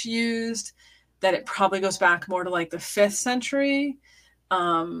language that's used that it probably goes back more to like the 5th century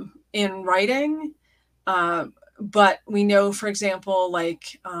in writing. But we know, for example,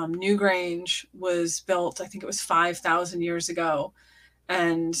 like Newgrange was built, I think it was 5,000 years ago.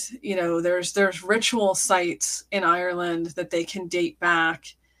 And, there's ritual sites in Ireland that they can date back,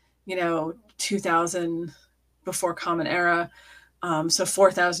 2000 before Common Era. So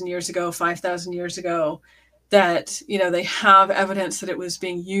 4,000 years ago, 5,000 years ago, that, they have evidence that it was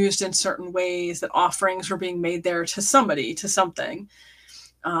being used in certain ways, that offerings were being made there to somebody, to something.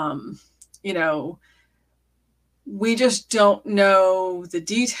 We just don't know the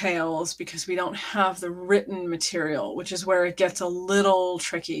details because we don't have the written material, which is where it gets a little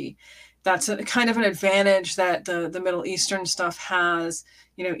tricky. That's kind of an advantage that the Middle Eastern stuff has,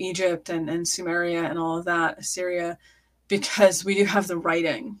 Egypt and Sumeria and all of that, Assyria, because we do have the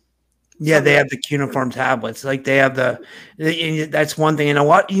writing. Yeah, they have the cuneiform tablets. Like they have that's one thing. And a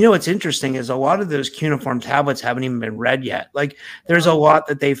lot, what's interesting is a lot of those cuneiform tablets haven't even been read yet. Like there's a lot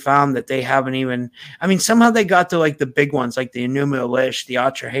that they found that they haven't even, I mean, somehow they got to like the big ones, like the Enuma Elish, the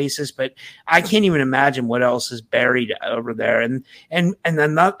Atrahasis, but I can't even imagine what else is buried over there. And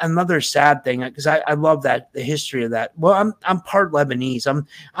another sad thing, because I love that, the history of that. Well, I'm part Lebanese.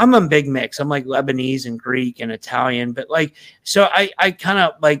 I'm a big mix. I'm like Lebanese and Greek and Italian, but like, so I kind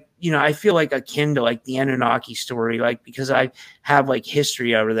of like, I feel like akin to like the Anunnaki story, like because I have like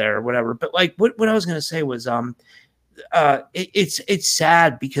history over there or whatever. But like what I was gonna say was it's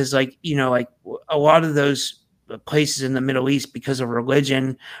sad because like like a lot of those places in the Middle East, because of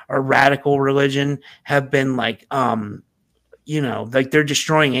religion or radical religion, have been like like they're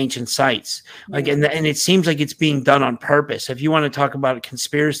destroying ancient sites, like, and it seems like it's being done on purpose. If you want to talk about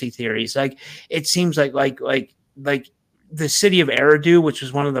conspiracy theories, like it seems like the city of Eridu, which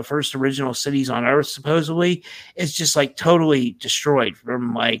was one of the first original cities on Earth, supposedly, is just like totally destroyed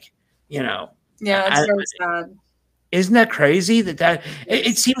from like, Yeah, it's very sad. Isn't that crazy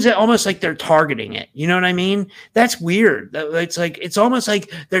it seems that almost like they're targeting it. You know what I mean? That's weird. It's like, it's almost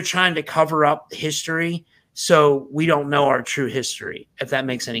like they're trying to cover up history so we don't know our true history, if that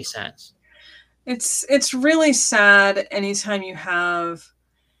makes any sense. It's really sad anytime you have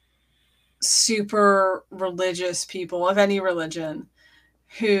super religious people of any religion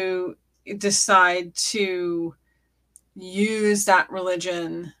who decide to use that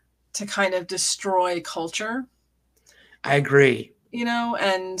religion to kind of destroy culture. I agree.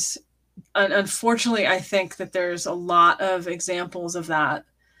 And unfortunately, I think that there's a lot of examples of that.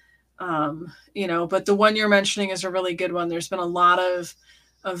 But the one you're mentioning is a really good one. There's been a lot of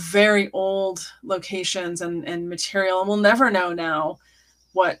very old locations and material, and we'll never know now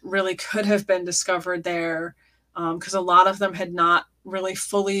what really could have been discovered there, because a lot of them had not really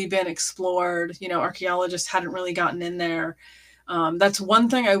fully been explored. Archaeologists hadn't really gotten in there. That's one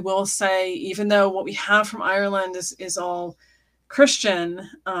thing I will say, even though what we have from Ireland is all Christian,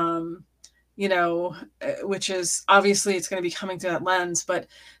 which is obviously it's going to be coming through that lens, but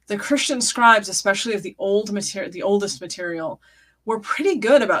the Christian scribes, especially of the oldest material, were pretty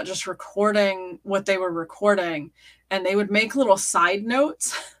good about just recording what they were recording. And they would make little side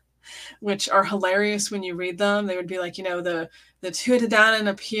notes, which are hilarious when you read them. They would be like, the Tuatha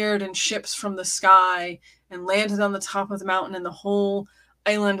appeared in ships from the sky and landed on the top of the mountain, and the whole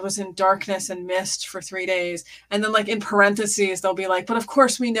island was in darkness and mist for 3 days. And then like in parentheses, they'll be like, but of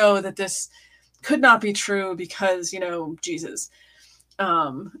course we know that this could not be true because, Jesus.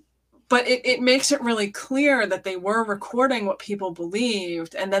 But it makes it really clear that they were recording what people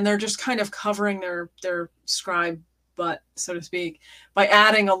believed, and then they're just kind of covering their scribe butt, so to speak, by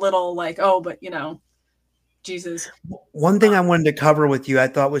adding a little like, oh, but Jesus. One thing I wanted to cover with you, I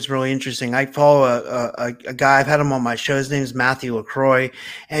thought was really interesting. I follow a guy, I've had him on my show. His name is Matthew LaCroix,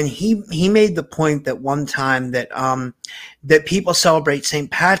 and he made the point that one time that that people celebrate St.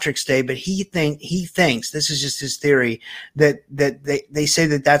 Patrick's Day, but he thinks, this is just his theory, that they say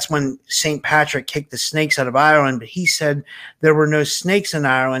that that's when St. Patrick kicked the snakes out of Ireland, but he said there were no snakes in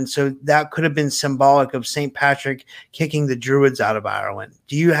Ireland, so that could have been symbolic of St. Patrick kicking the Druids out of Ireland.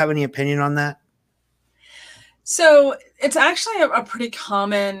 Do you have any opinion on that? So it's actually a pretty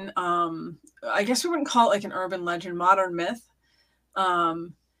common, I guess we wouldn't call it like an urban legend, modern myth.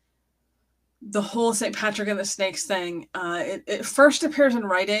 The whole St. Patrick and the snakes thing, it first appears in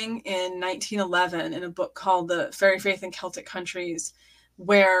writing in 1911 in a book called The Fairy Faith in Celtic Countries,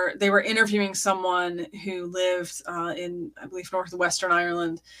 where they were interviewing someone who lived in, I believe, northwestern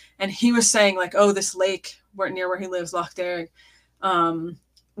Ireland. And he was saying like, oh, this lake near where he lives, Loch Derg,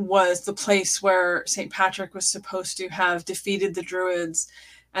 was the place where St. Patrick was supposed to have defeated the Druids.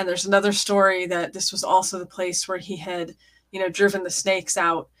 And there's another story that this was also the place where he had, driven the snakes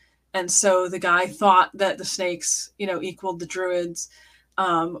out. And so the guy thought that the snakes, equaled the Druids.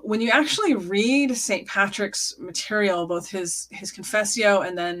 When you actually read St. Patrick's material, both his Confessio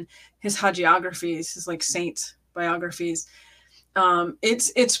and then his hagiographies, his like saint biographies,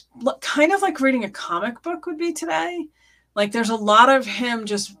 it's kind of like reading a comic book would be today. Like there's a lot of him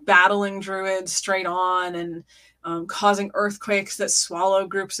just battling Druids straight on and causing earthquakes that swallow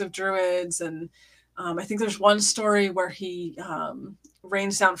groups of Druids. And I think there's one story where he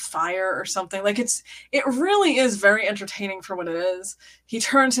rains down fire or something. Like it really is very entertaining for what it is. He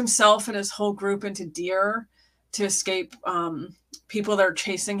turns himself and his whole group into deer to escape people that are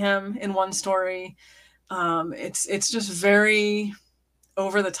chasing him in one story. It's just very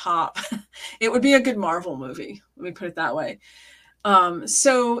over the top. It would be a good Marvel movie. Let me put it that way.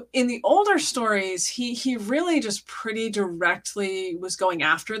 So in the older stories, he really just pretty directly was going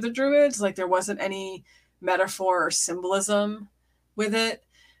after the druids. Like there wasn't any metaphor or symbolism with it.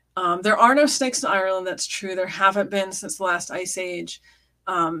 There are no snakes in Ireland. That's true. There haven't been since the last ice age.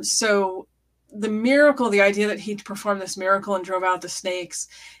 So the miracle, the idea that he performed this miracle and drove out the snakes,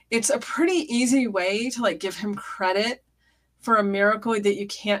 it's a pretty easy way to like give him credit for a miracle that you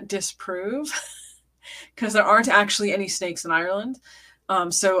can't disprove because there aren't actually any snakes in Ireland.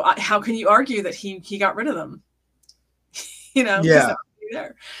 So how can you argue that he got rid of them? Because Yeah. they're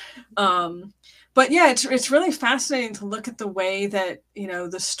there. But yeah, it's really fascinating to look at the way that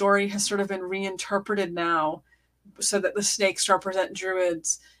the story has sort of been reinterpreted now, so that the snakes represent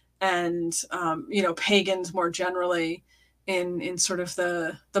druids and pagans more generally in sort of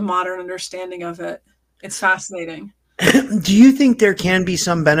the modern understanding of it. It's fascinating. Do you think there can be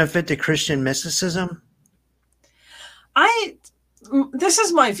some benefit to Christian mysticism? This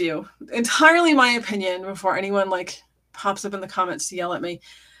is my view, entirely my opinion, before anyone like pops up in the comments to yell at me.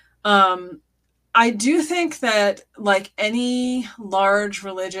 I do think that, like any large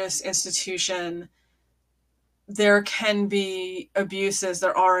religious institution, there can be abuses.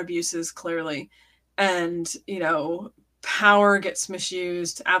 There are abuses, clearly. And, power gets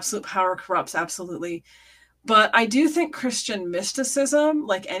misused. Absolute power corrupts, absolutely. But I do think Christian mysticism,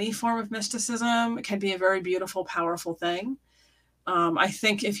 like any form of mysticism, can be a very beautiful, powerful thing. I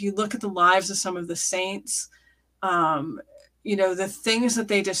think if you look at the lives of some of the saints, the things that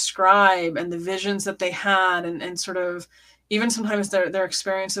they describe and the visions that they had, and sort of even sometimes their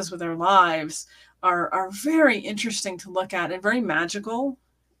experiences with their lives are very interesting to look at and very magical.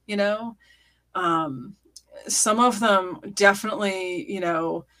 Some of them definitely,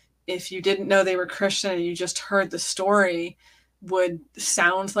 if you didn't know they were Christian and you just heard the story, would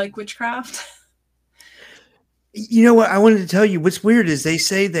sound like witchcraft. You know what? I wanted to tell you what's weird is they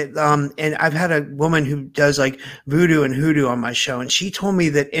say that, and I've had a woman who does like voodoo and hoodoo on my show, and she told me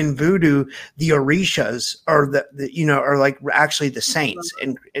that in voodoo, the Orishas are are like actually the saints,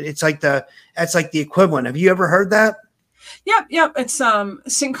 and it's like that's like the equivalent. Have you ever heard that? Yep. It's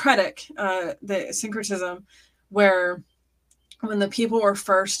syncretic, the syncretism, where when the people were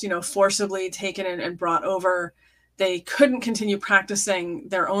first, forcibly taken and brought over, they couldn't continue practicing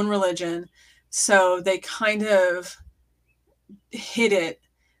their own religion. So they kind of hid it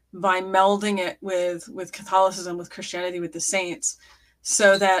by melding it with Catholicism, with Christianity, with the saints,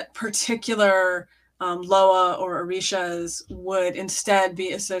 so that particular Loa or Orishas would instead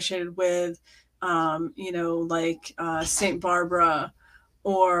be associated with, Saint Barbara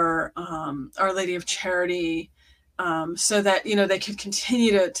or Our Lady of Charity, so that they could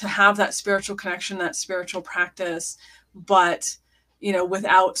continue to have that spiritual connection, that spiritual practice, but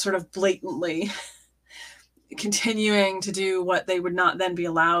without sort of blatantly continuing to do what they would not then be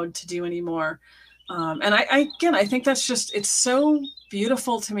allowed to do anymore. And I think that's just, it's so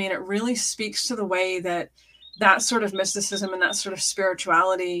beautiful to me. And it really speaks to the way that sort of mysticism and that sort of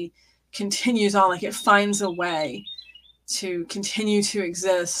spirituality continues on. Like it finds a way to continue to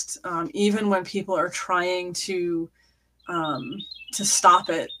exist, even when people are trying to stop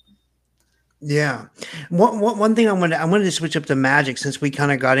it. Yeah. One thing I wanted to switch up to magic, since we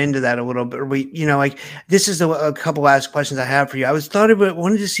kind of got into that a little bit. This is a couple last questions I have for you.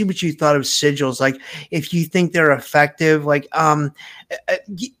 Wanted to see what you thought of sigils. Like if you think they're effective.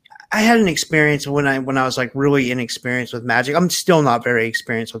 I had an experience when I was like really inexperienced with magic. I'm still not very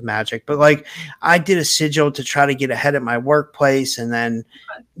experienced with magic, but like I did a sigil to try to get ahead at my workplace. And then,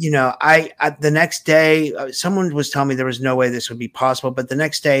 I the next day, someone was telling me there was no way this would be possible. But the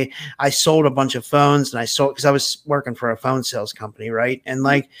next day I sold a bunch of phones, and I sold, because I was working for a phone sales company. Right. And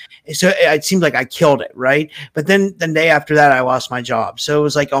so it seemed like I killed it. Right. But then the day after that, I lost my job. So it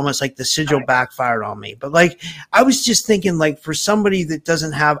was like almost like the sigil backfired on me. But like, I was just thinking, like, for somebody that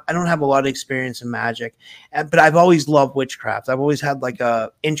I don't have a lot of experience in magic, but I've always loved witchcraft. I've always had like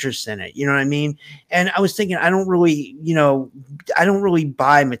a interest in it. You know what I mean? And I was thinking, I don't really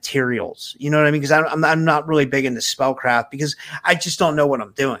buy materials. You know what I mean? Because I'm not really big into spellcraft, because I just don't know what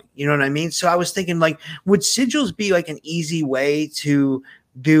I'm doing. You know what I mean? So I was thinking, like, would sigils be like an easy way to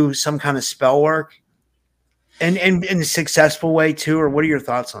do some kind of spell work, and in a successful way too? Or what are your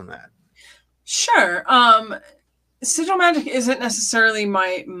thoughts on that? Sure. Sigil magic isn't necessarily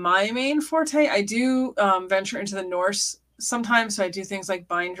my main forte. I do venture into the Norse sometimes, so I do things like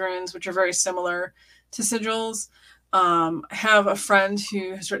bind runes, which are very similar to sigils. I have a friend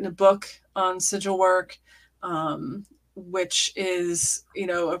who has written a book on sigil work, which is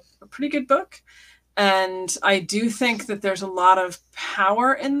a pretty good book, and I do think that there's a lot of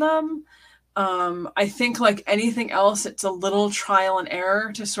power in them. I think like anything else, it's a little trial and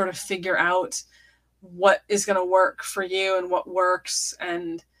error to sort of figure out what is going to work for you and what works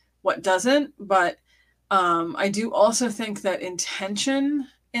and what doesn't. But I do also think that intention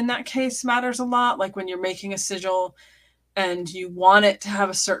in that case matters a lot. Like when you're making a sigil and you want it to have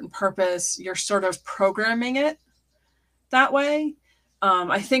a certain purpose, you're sort of programming it that way.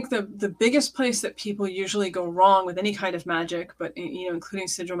 I think the biggest place that people usually go wrong with any kind of magic, but including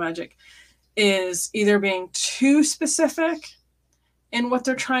sigil magic, is either being too specific in what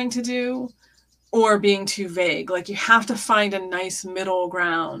they're trying to do or being too vague. Like you have to find a nice middle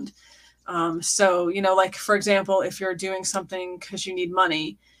ground. So, like for example, if you're doing something because you need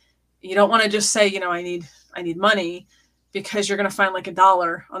money, you don't want to just say, I need money, because you're going to find like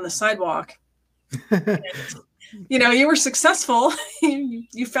 $1 on the sidewalk. You were successful.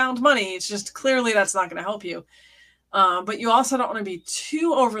 you found money. It's just clearly that's not going to help you. But you also don't want to be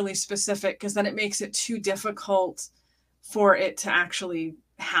too overly specific, because then it makes it too difficult for it to actually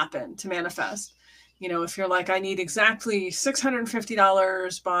happen, to manifest. If you're like, I need exactly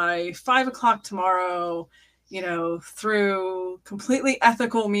 $650 by 5:00 tomorrow, through completely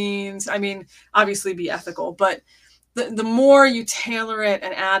ethical means. I mean, obviously be ethical, but the more you tailor it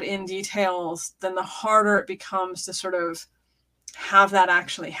and add in details, then the harder it becomes to sort of have that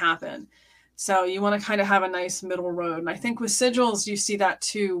actually happen. So you want to kind of have a nice middle road. And I think with sigils, you see that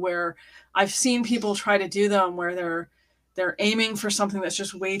too, where I've seen people try to do them where they're aiming for something that's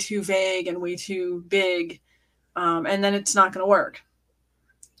just way too vague and way too big. And then it's not going to work.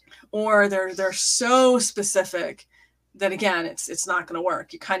 Or they're so specific that, again, it's not going to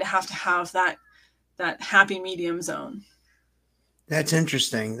work. You kind of have to have that happy medium zone. That's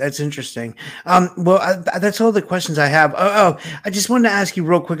interesting. Well, that's all the questions I have. I just wanted to ask you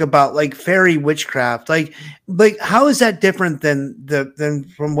real quick about like fairy witchcraft. Like how is that different than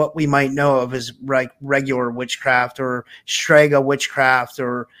from what we might know of as like regular witchcraft or Strega witchcraft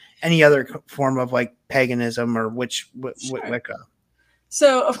or any other form of like paganism or Wicca?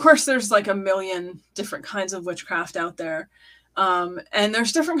 So of course there's like a million different kinds of witchcraft out there. And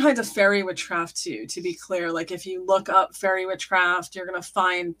there's different kinds of fairy witchcraft too, to be clear. Like if you look up fairy witchcraft, you're going to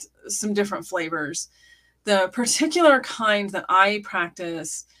find some different flavors. The particular kind that I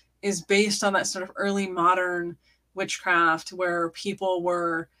practice is based on that sort of early modern witchcraft where people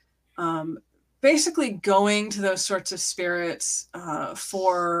were basically going to those sorts of spirits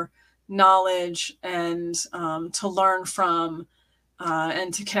for knowledge and to learn from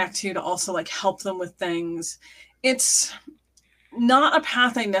and to connect to also like help them with things. It's not a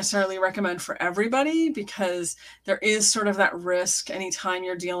path I necessarily recommend for everybody, because there is sort of that risk anytime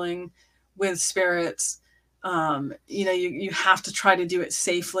you're dealing with spirits. You have to try to do it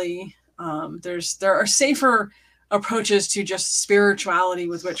safely. There are safer approaches to just spirituality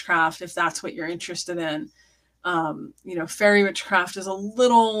with witchcraft if that's what you're interested in. Fairy witchcraft is a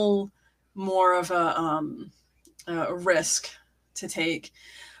little more of a risk to take,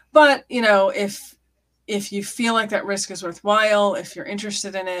 but if you feel like that risk is worthwhile, if you're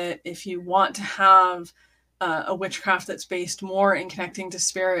interested in it, if you want to have a witchcraft that's based more in connecting to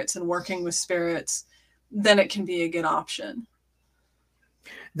spirits and working with spirits, then it can be a good option.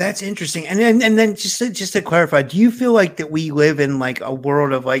 That's interesting. And then just to clarify, do you feel like that we live in like a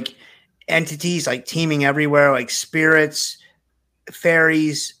world of like entities like teeming everywhere, like spirits,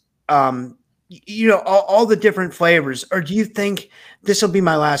 fairies, all the different flavors? Or do you think, this will be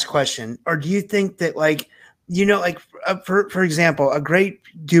my last question, or do you think that like, for example, a great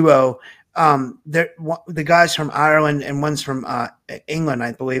duo, the guys from Ireland and one's from England,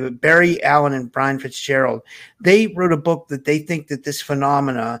 I believe, Barry Allen and Brian Fitzgerald, they wrote a book that they think that this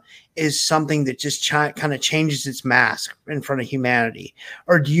phenomena is something that just kind of changes its mask in front of humanity.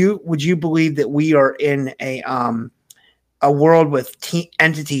 Or would you believe that we are in a world with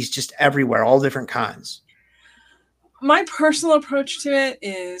entities just everywhere, all different kinds? My personal approach to it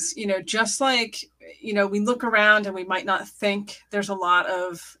is, just like, we look around and we might not think there's a lot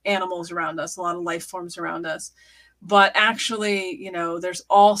of animals around us, a lot of life forms around us, but actually, there's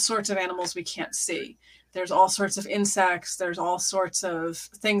all sorts of animals we can't see. There's all sorts of insects. There's all sorts of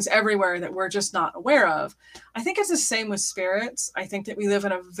things everywhere that we're just not aware of. I think it's the same with spirits. I think that we live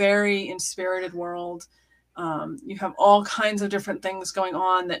in a very inspirited world. You have all kinds of different things going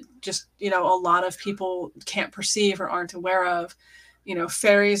on that just, a lot of people can't perceive or aren't aware of.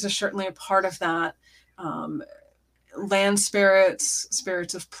 Fairies are certainly a part of that. Land spirits,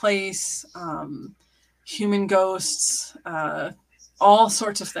 spirits of place, human ghosts, all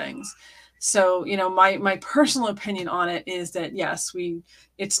sorts of things. So, my personal opinion on it is that, yes,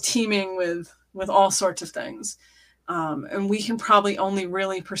 it's teeming with all sorts of things. And we can probably only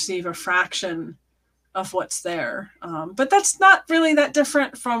really perceive a fraction of what's there. But that's not really that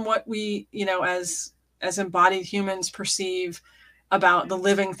different from what we, as embodied humans perceive about the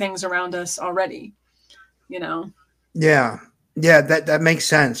living things around us already, Yeah. Yeah, that makes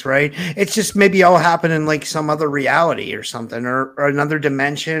sense, right? It's just maybe all happen in like some other reality or something, or another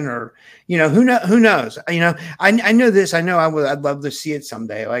dimension, or who knows? I know this. I know I'd love to see it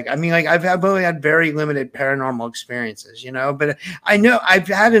someday. Like, I mean, like I've only had very limited paranormal experiences, but I know I've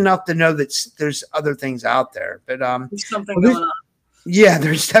had enough to know that there's other things out there. But there's something going on. Yeah,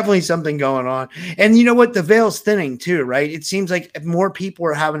 there's definitely something going on. And you know what? The veil's thinning too, right? It seems like more people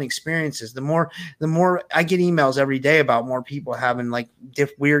are having experiences. The more I get emails every day about more people having like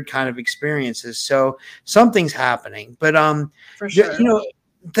weird kind of experiences. So something's happening. But for sure.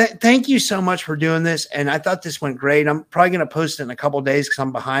 Thank you so much for doing this. And I thought this went great. I'm probably going to post it in a couple of days because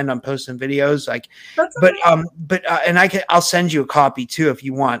I'm behind on posting videos. I'll send you a copy too if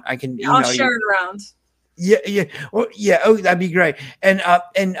you want. I can email I'll share it around. Yeah. Well, yeah. Oh, that'd be great. And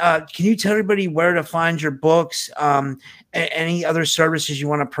can you tell everybody where to find your books? Any other services you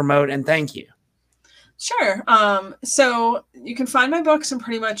want to promote? And thank you. Sure. So you can find my books in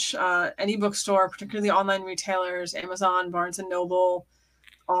pretty much any bookstore, particularly online retailers, Amazon, Barnes and Noble,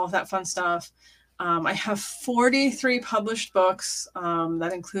 all of that fun stuff. I have 43 published books.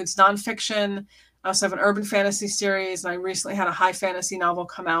 That includes nonfiction. I also have an urban fantasy series, and I recently had a high fantasy novel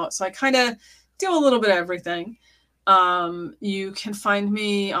come out. So I kind of do a little bit of everything. You can find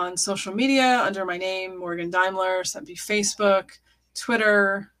me on social media under my name, Morgan Daimler. So that'd be Facebook,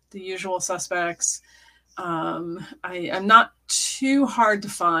 Twitter, the usual suspects. I'm not too hard to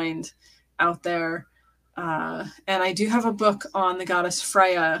find out there. And I do have a book on the goddess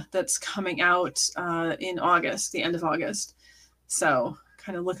Freya that's coming out in August, the end of August. So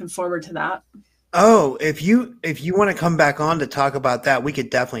kind of looking forward to that. Oh, if you want to come back on to talk about that, we could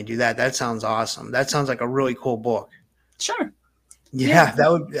definitely do that. That sounds awesome. That sounds like a really cool book. Sure. Yeah,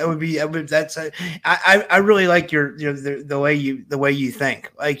 that would be I really like the way you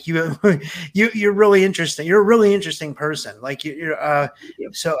think. Like you're really interesting. You're a really interesting person. Like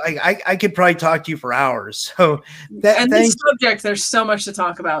so I could probably talk to you for hours. So this subject, there's so much to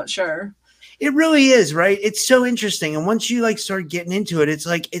talk about. Sure. It really is, right? It's so interesting. And once you like start getting into it, it's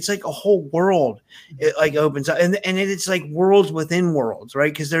like a whole world. It like opens up, and it's like worlds within worlds,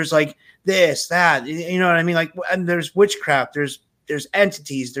 right? Because there's like this, that, you know what I mean? Like, and there's witchcraft, there's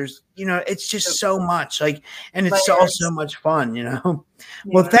entities, there's, it's just so much, like, and it's all so much fun, Yeah.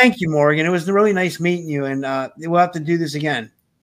 Well, thank you, Morgan. It was really nice meeting you, and we'll have to do this again.